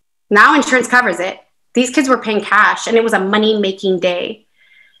abortions. Now insurance covers it. These kids were paying cash, and it was a money-making day.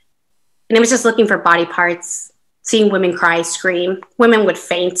 And it was just looking for body parts, seeing women cry, scream. Women would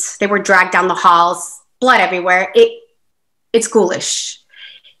faint. They were dragged down the halls, blood everywhere. It's ghoulish.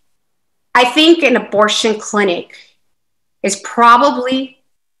 I think an abortion clinic is probably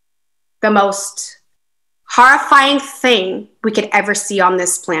the most horrifying thing we could ever see on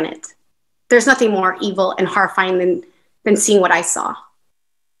this planet. There's nothing more evil and horrifying than seeing what I saw.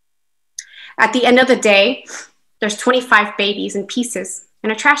 At the end of the day, there's 25 babies in pieces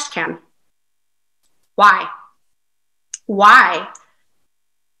in a trash can. Why? Why?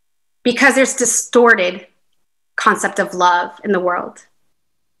 Because there's distorted concept of love in the world.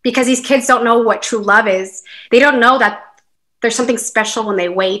 Because these kids don't know what true love is. They don't know that there's something special when they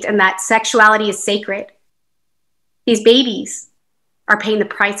wait, and that sexuality is sacred. These babies are paying the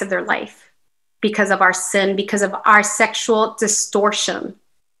price of their life because of our sin, because of our sexual distortion.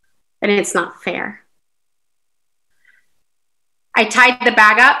 And it's not fair. I tied the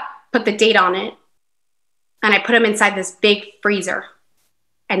bag up, put the date on it, and I put them inside this big freezer.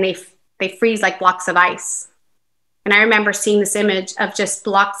 And they freeze like blocks of ice. And I remember seeing this image of just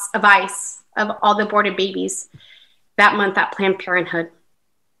blocks of ice of all the aborted babies that month at Planned Parenthood.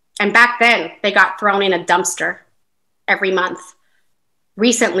 And back then, they got thrown in a dumpster every month.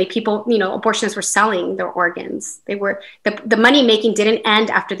 Recently, people, abortionists were selling their organs. They were, the money making didn't end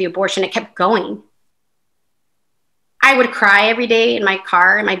after the abortion. It kept going. I would cry every day in my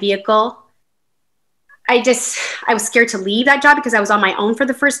car, in my vehicle. I was scared to leave that job because I was on my own for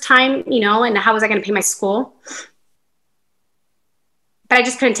the first time, and how was I going to pay my school? But I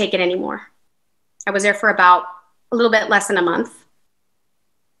just couldn't take it anymore. I was there for about a little bit less than a month.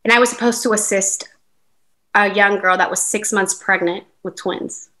 And I was supposed to assist a young girl that was 6 months pregnant with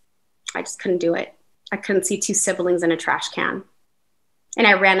twins. I just couldn't do it. I couldn't see two siblings in a trash can. And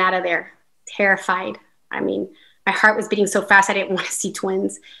I ran out of there, terrified. I mean, my heart was beating so fast I didn't want to see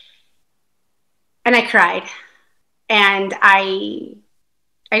twins. And I cried. And I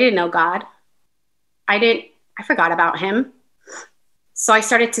didn't know God. I forgot about him. So I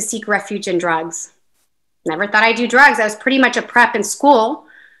started to seek refuge in drugs. Never thought I'd do drugs. I was pretty much a prep in school.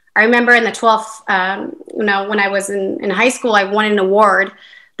 I remember in the 12th, when I was in high school, I won an award,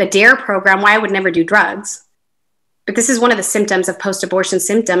 the DARE program, why I would never do drugs. But this is one of the symptoms of post-abortion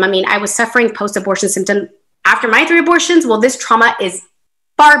symptom. I mean, I was suffering post-abortion symptom after my 3 abortions. Well, this trauma is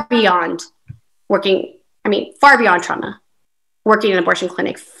far beyond trauma. Working in an abortion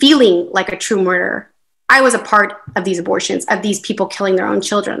clinic, feeling like a true murderer. I was a part of these abortions, of these people killing their own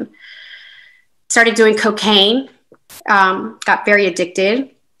children. Started doing cocaine, got very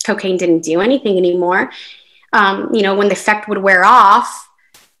addicted. Cocaine didn't do anything anymore. When the effect would wear off,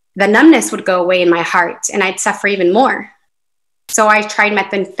 the numbness would go away in my heart and I'd suffer even more. So I tried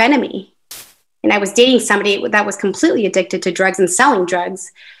methamphetamine, and I was dating somebody that was completely addicted to drugs and selling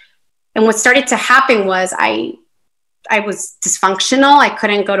drugs. And what started to happen was I was dysfunctional. I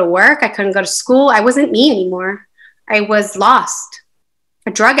couldn't go to work. I couldn't go to school. I wasn't me anymore. I was lost,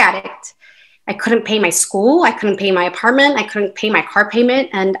 a drug addict. I couldn't pay my school. I couldn't pay my apartment. I couldn't pay my car payment.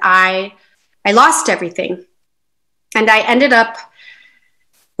 And I lost everything. And I ended up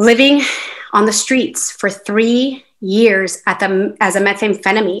living on the streets for 3 years as a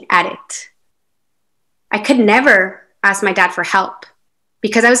methamphetamine addict. I could never ask my dad for help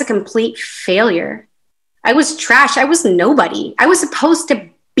because I was a complete failure. I was trash. I was nobody. I was supposed to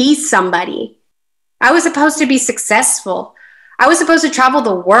be somebody. I was supposed to be successful. I was supposed to travel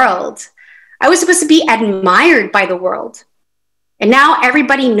the world. I was supposed to be admired by the world. And now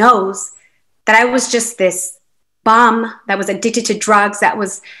everybody knows that I was just this bum that was addicted to drugs, that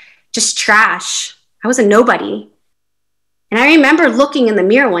was just trash. I was a nobody. And I remember looking in the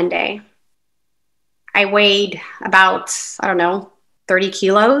mirror one day. I weighed about, 30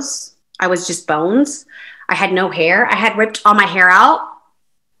 kilos. I was just bones. I had no hair. I had ripped all my hair out.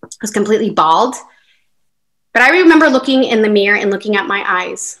 I was completely bald. But I remember looking in the mirror and looking at my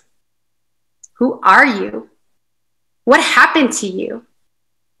eyes. Who are you? What happened to you?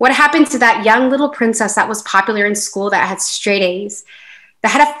 What happened to that young little princess that was popular in school, that had straight A's, that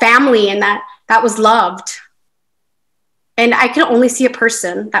had a family and that was loved? And I could only see a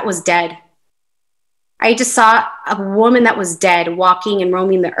person that was dead. I just saw a woman that was dead walking and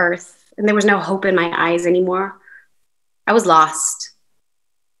roaming the earth, and there was no hope in my eyes anymore. I was lost.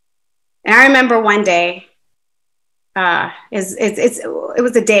 And I remember one day, it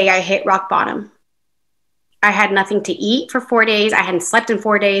was the day I hit rock bottom. I had nothing to eat for 4 days. I hadn't slept in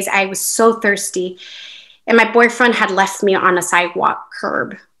 4 days. I was so thirsty. And my boyfriend had left me on a sidewalk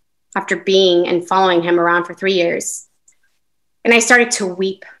curb after being and following him around for 3 years. And I started to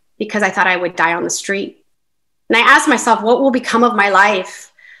weep because I thought I would die on the street. And I asked myself, what will become of my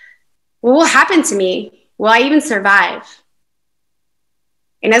life? What will happen to me? Will I even survive?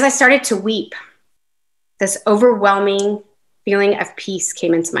 And as I started to weep, this overwhelming feeling of peace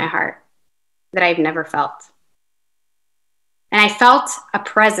came into my heart that I've never felt. And I felt a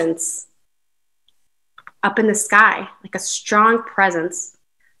presence up in the sky, like a strong presence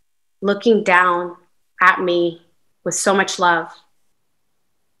looking down at me with so much love.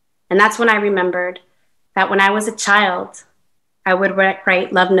 And that's when I remembered that when I was a child, I would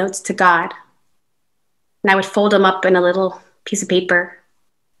write love notes to God. And I would fold them up in a little piece of paper.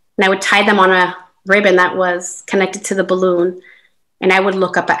 And I would tie them on a ribbon that was connected to the balloon. And I would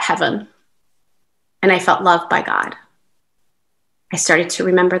look up at heaven. And I felt loved by God. I started to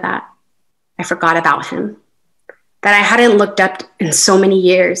remember that. I forgot about him. that I hadn't looked up in so many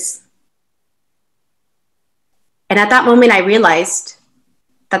years. And at that moment, I realized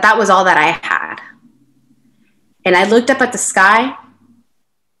that that was all that I had. And I looked up at the sky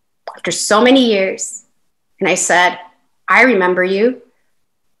after so many years, and I said, I remember you.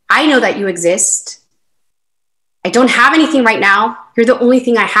 I know that you exist. I don't have anything right now. You're the only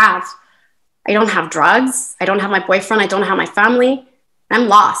thing I have. I don't have drugs. I don't have my boyfriend. I don't have my family. I'm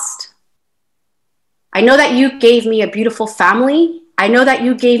lost. I know that you gave me a beautiful family. I know that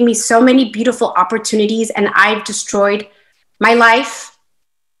you gave me so many beautiful opportunities, and I've destroyed my life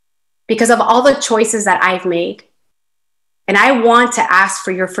because of all the choices that I've made. And I want to ask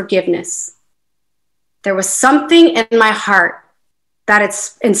for your forgiveness. There was something in my heart that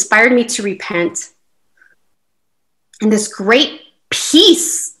it's inspired me to repent. And this great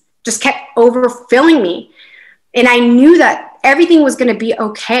peace just kept overfilling me. And I knew that everything was going to be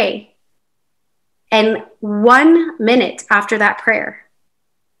okay. And 1 minute after that prayer,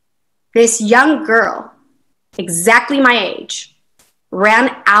 this young girl, exactly my age,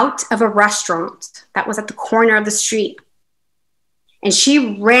 ran out of a restaurant that was at the corner of the street. And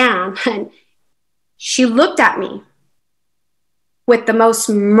she ran and she looked at me with the most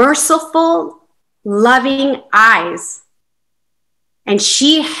merciful, loving eyes. And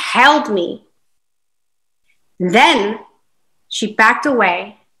she held me. Then she backed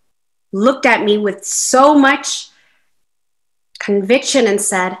away, looked at me with so much conviction and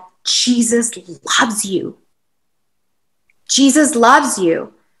said, Jesus loves you. Jesus loves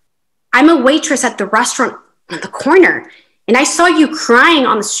you. I'm a waitress at the restaurant on the corner, and I saw you crying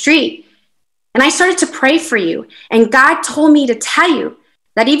on the street, and I started to pray for you. And God told me to tell you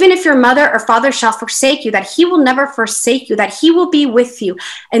that even if your mother or father shall forsake you, that he will never forsake you, that he will be with you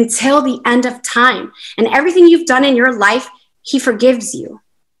until the end of time. And everything you've done in your life, he forgives you.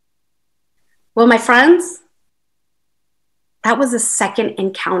 Well, my friends, that was the second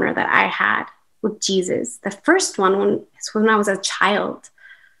encounter that I had with Jesus. The first one was when I was a child,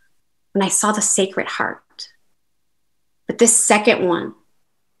 when I saw the Sacred Heart. But this second one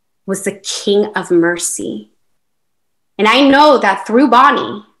was the King of Mercy. And I know that through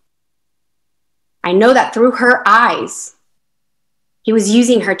Bonnie, I know that through her eyes, he was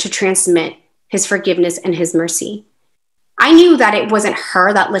using her to transmit his forgiveness and his mercy. I knew that it wasn't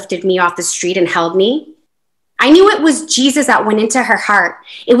her that lifted me off the street and held me. I knew it was Jesus that went into her heart.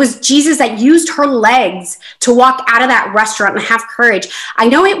 It was Jesus that used her legs to walk out of that restaurant and have courage. I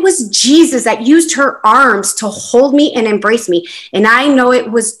know it was Jesus that used her arms to hold me and embrace me. And I know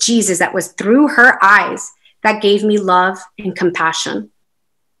it was Jesus that was through her eyes that gave me love and compassion.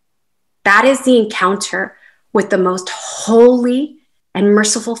 That is the encounter with the most holy and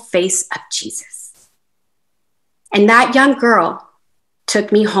merciful face of Jesus. And that young girl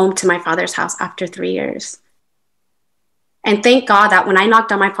took me home to my father's house after 3 years. And thank God that when I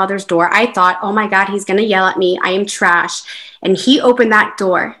knocked on my father's door, I thought, oh my God, he's going to yell at me. I am trash. And he opened that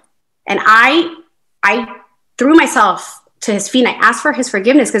door. And I threw myself to his feet and I asked for his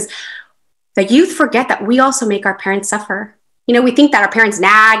forgiveness, because the youth forget that we also make our parents suffer. You know, we think that our parents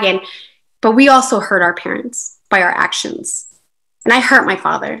nag, but we also hurt our parents by our actions. And I hurt my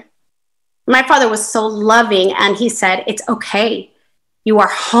father. My father was so loving, and he said, it's okay. You are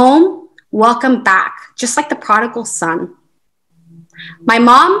home. Welcome back. Just like the prodigal son. My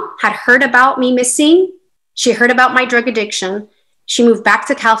mom had heard about me missing. She heard about my drug addiction. She moved back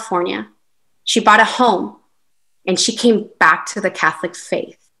to California. She bought a home, and she came back to the Catholic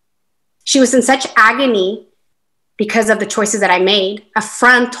faith. She was in such agony because of the choices that I made. A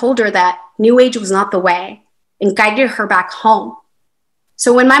friend told her that New Age was not the way and guided her back home.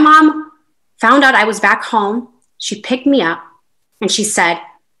 So when my mom found out I was back home, she picked me up and she said,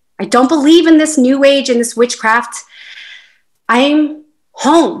 I don't believe in this New Age and this witchcraft. I'm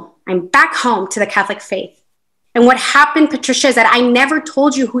home. I'm back home to the Catholic faith. And what happened, Patricia, is that I never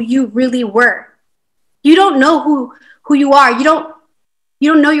told you who you really were. You don't know who you are. You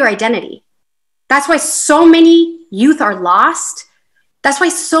don't know your identity. That's why so many youth are lost. That's why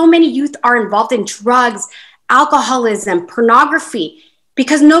so many youth are involved in drugs, alcoholism, pornography,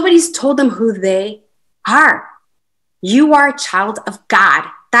 because nobody's told them who they are. You are a child of God.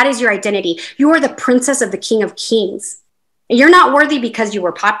 That is your identity. You are the princess of the King of Kings. And you're not worthy because you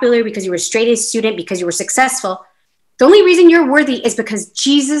were popular, because you were a straight A student, because you were successful. The only reason you're worthy is because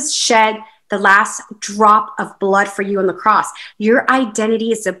Jesus shed the last drop of blood for you on the cross. Your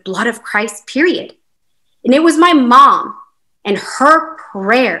identity is the blood of Christ, period. And it was my mom and her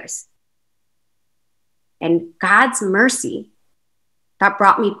prayers and God's mercy that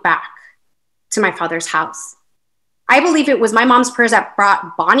brought me back to my father's house. I believe it was my mom's prayers that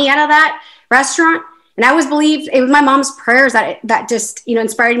brought Bonnie out of that restaurant. And I always believed it was my mom's prayers that just,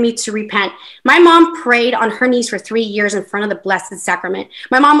 inspired me to repent. My mom prayed on her knees for 3 years in front of the Blessed Sacrament.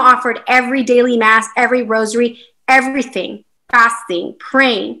 My mom offered every daily mass, every rosary, everything, fasting,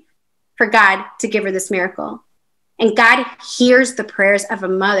 praying for God to give her this miracle. And God hears the prayers of a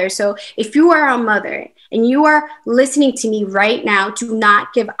mother. So if you are a mother and you are listening to me right now, do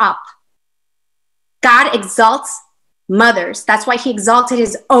not give up. God exalts mothers. That's why he exalted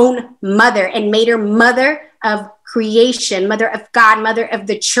his own mother and made her mother of creation, mother of God, mother of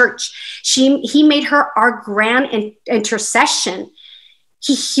the church. He made her our grand intercession.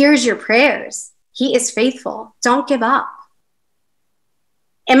 He hears your prayers. He is faithful. Don't give up.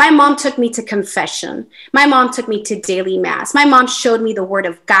 And my mom took me to confession. My mom took me to daily mass. My mom showed me the word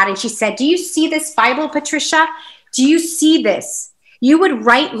of God. And she said, do you see this Bible, Patricia? Do you see this? You would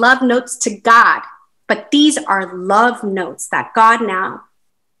write love notes to God, but these are love notes that God now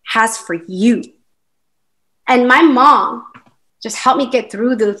has for you. And my mom just helped me get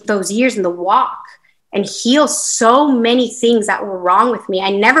through those years in the walk and heal so many things that were wrong with me. I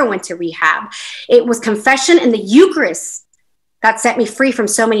never went to rehab. It was confession and the Eucharist that set me free from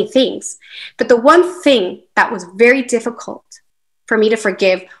so many things. But the one thing that was very difficult for me to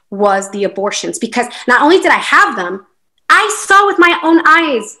forgive was the abortions, because not only did I have them, I saw with my own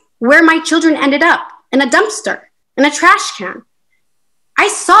eyes where my children ended up, in a dumpster, in a trash can. I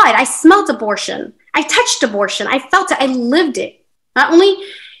saw it. I smelled abortion. I touched abortion. I felt it. I lived it. Not only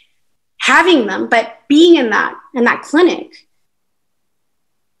having them, but being in that clinic.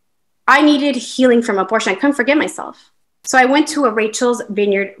 I needed healing from abortion. I couldn't forgive myself. So I went to a Rachel's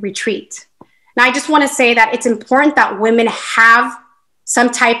Vineyard retreat. Now, I just want to say that it's important that women have some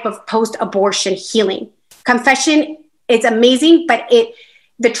type of post-abortion healing. Confession is amazing, but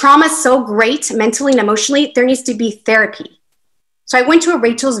the trauma is so great mentally and emotionally, there needs to be therapy. So I went to a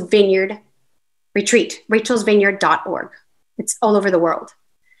Rachel's Vineyard retreat, rachelsvineyard.org. It's all over the world.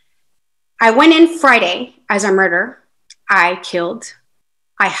 I went in Friday as a murderer. I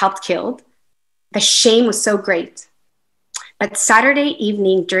helped kill. The shame was so great. But Saturday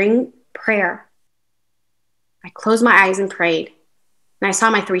evening during prayer, I closed my eyes and prayed, and I saw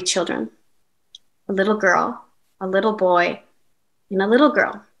my 3 children, a little girl, a little boy, and a little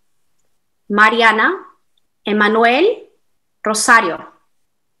girl, Mariana, Emmanuel, Rosario.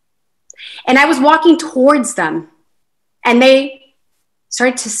 And I was walking towards them, and they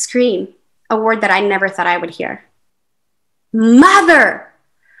started to scream a word that I never thought I would hear. Mother,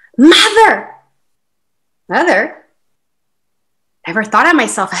 mother, mother. Never thought of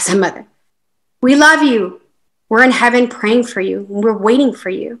myself as a mother. We love you. We're in heaven praying for you. We're waiting for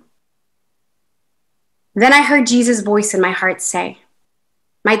you. Then I heard Jesus' voice in my heart say,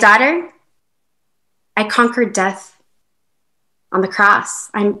 my daughter, I conquered death on the cross.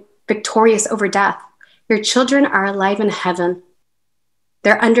 I'm victorious over death. Your children are alive in heaven.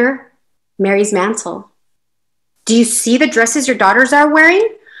 They're under Mary's mantle. Do you see the dresses your daughters are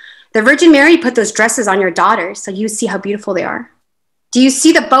wearing? The Virgin Mary put those dresses on your daughters so you see how beautiful they are. Do you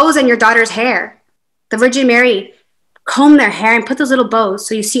see the bows in your daughter's hair? The Virgin Mary combed their hair and put those little bows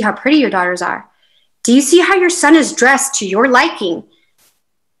so you see how pretty your daughters are. Do you see how your son is dressed to your liking?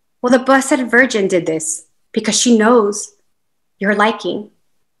 Well, the Blessed Virgin did this because she knows your liking.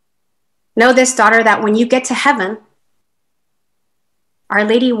 Know this, daughter, that when you get to heaven, Our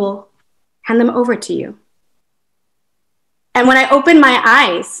Lady will hand them over to you. And when I opened my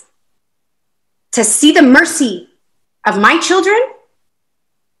eyes to see the mercy of my children,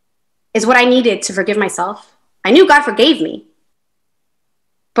 is what I needed to forgive myself. I knew God forgave me.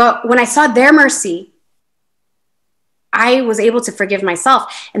 But when I saw their mercy, I was able to forgive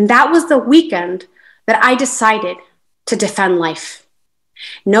myself. And that was the weekend that I decided to defend life.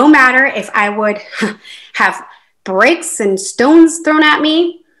 No matter if I would have bricks and stones thrown at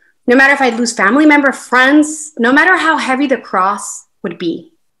me, no matter if I'd lose family member, friends, no matter how heavy the cross would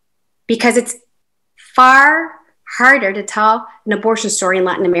be. Because it's far harder to tell an abortion story in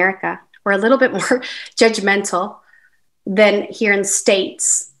Latin America. We're a little bit more judgmental than here in the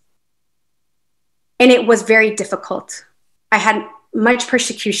States. And it was very difficult. I had much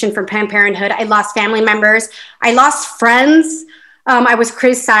persecution from Planned Parenthood. I lost family members. I lost friends. I was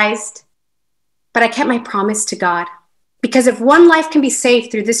criticized. But I kept my promise to God. Because if one life can be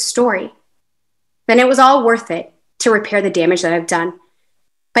saved through this story, then it was all worth it to repair the damage that I've done.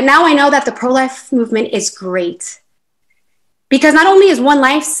 But now I know that the pro-life movement is great. Because not only is one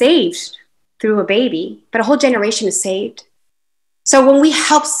life saved through a baby, but a whole generation is saved. So when we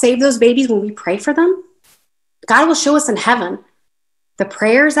help save those babies, when we pray for them, God will show us in heaven the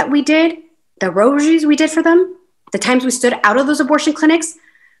prayers that we did, the rosaries we did for them, the times we stood out of those abortion clinics.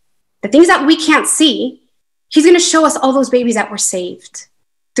 the things that we can't see, he's going to show us all those babies that were saved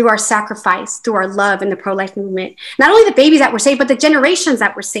through our sacrifice, through our love in the pro-life movement. Not only the babies that were saved, but the generations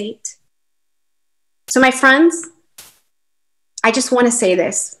that were saved. So my friends, I just want to say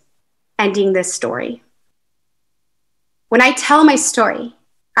this, ending this story. When I tell my story,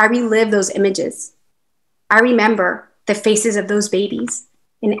 I relive those images. I remember the faces of those babies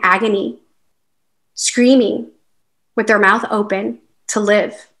in agony, screaming with their mouth open to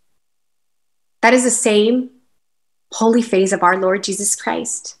live. That is the same holy face of our Lord Jesus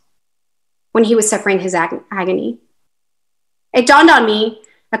Christ when he was suffering his agony. It dawned on me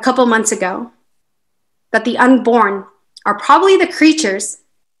a couple months ago that the unborn are probably the creatures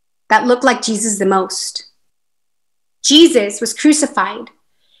that look like Jesus the most. Jesus was crucified.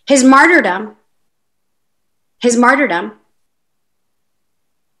 His martyrdom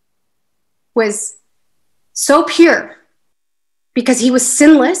was so pure because he was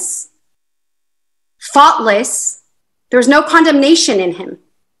sinless, faultless. There was no condemnation in him.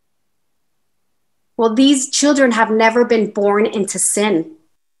 Well, these children have never been born into sin.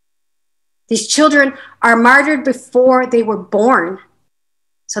 These children are martyred before they were born.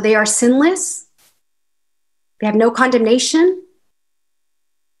 So they are sinless. They have no condemnation.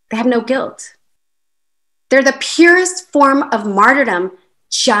 They have no guilt. They're the purest form of martyrdom,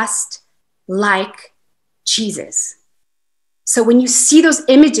 just like Jesus. So when you see those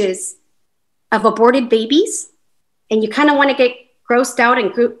images of aborted babies and you kind of want to get grossed out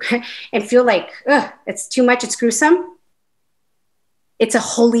and feel like, it's too much, it's gruesome, it's a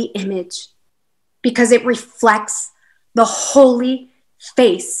holy image because it reflects the holy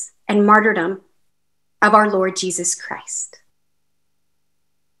face and martyrdom of our Lord Jesus Christ.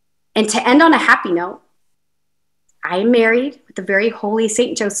 And to end on a happy note, I am married with the very holy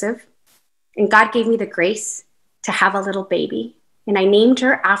Saint Joseph, and God gave me the grace to have a little baby. And I named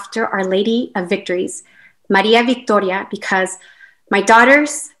her after Our Lady of Victories, Maria Victoria, because my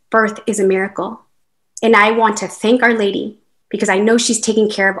daughter's birth is a miracle. And I want to thank Our Lady because I know she's taking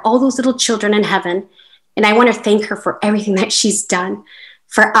care of all those little children in heaven. And I want to thank her for everything that she's done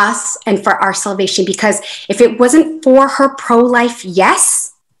for us and for our salvation. Because if it wasn't for her pro-life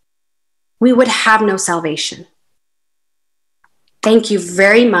yes, we would have no salvation. Thank you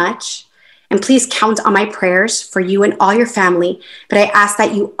very much. And please count on my prayers for you and all your family. But I ask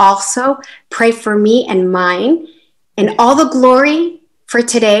that you also pray for me and mine. And all the glory for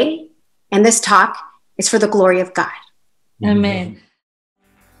today and this talk is for the glory of God. Amen.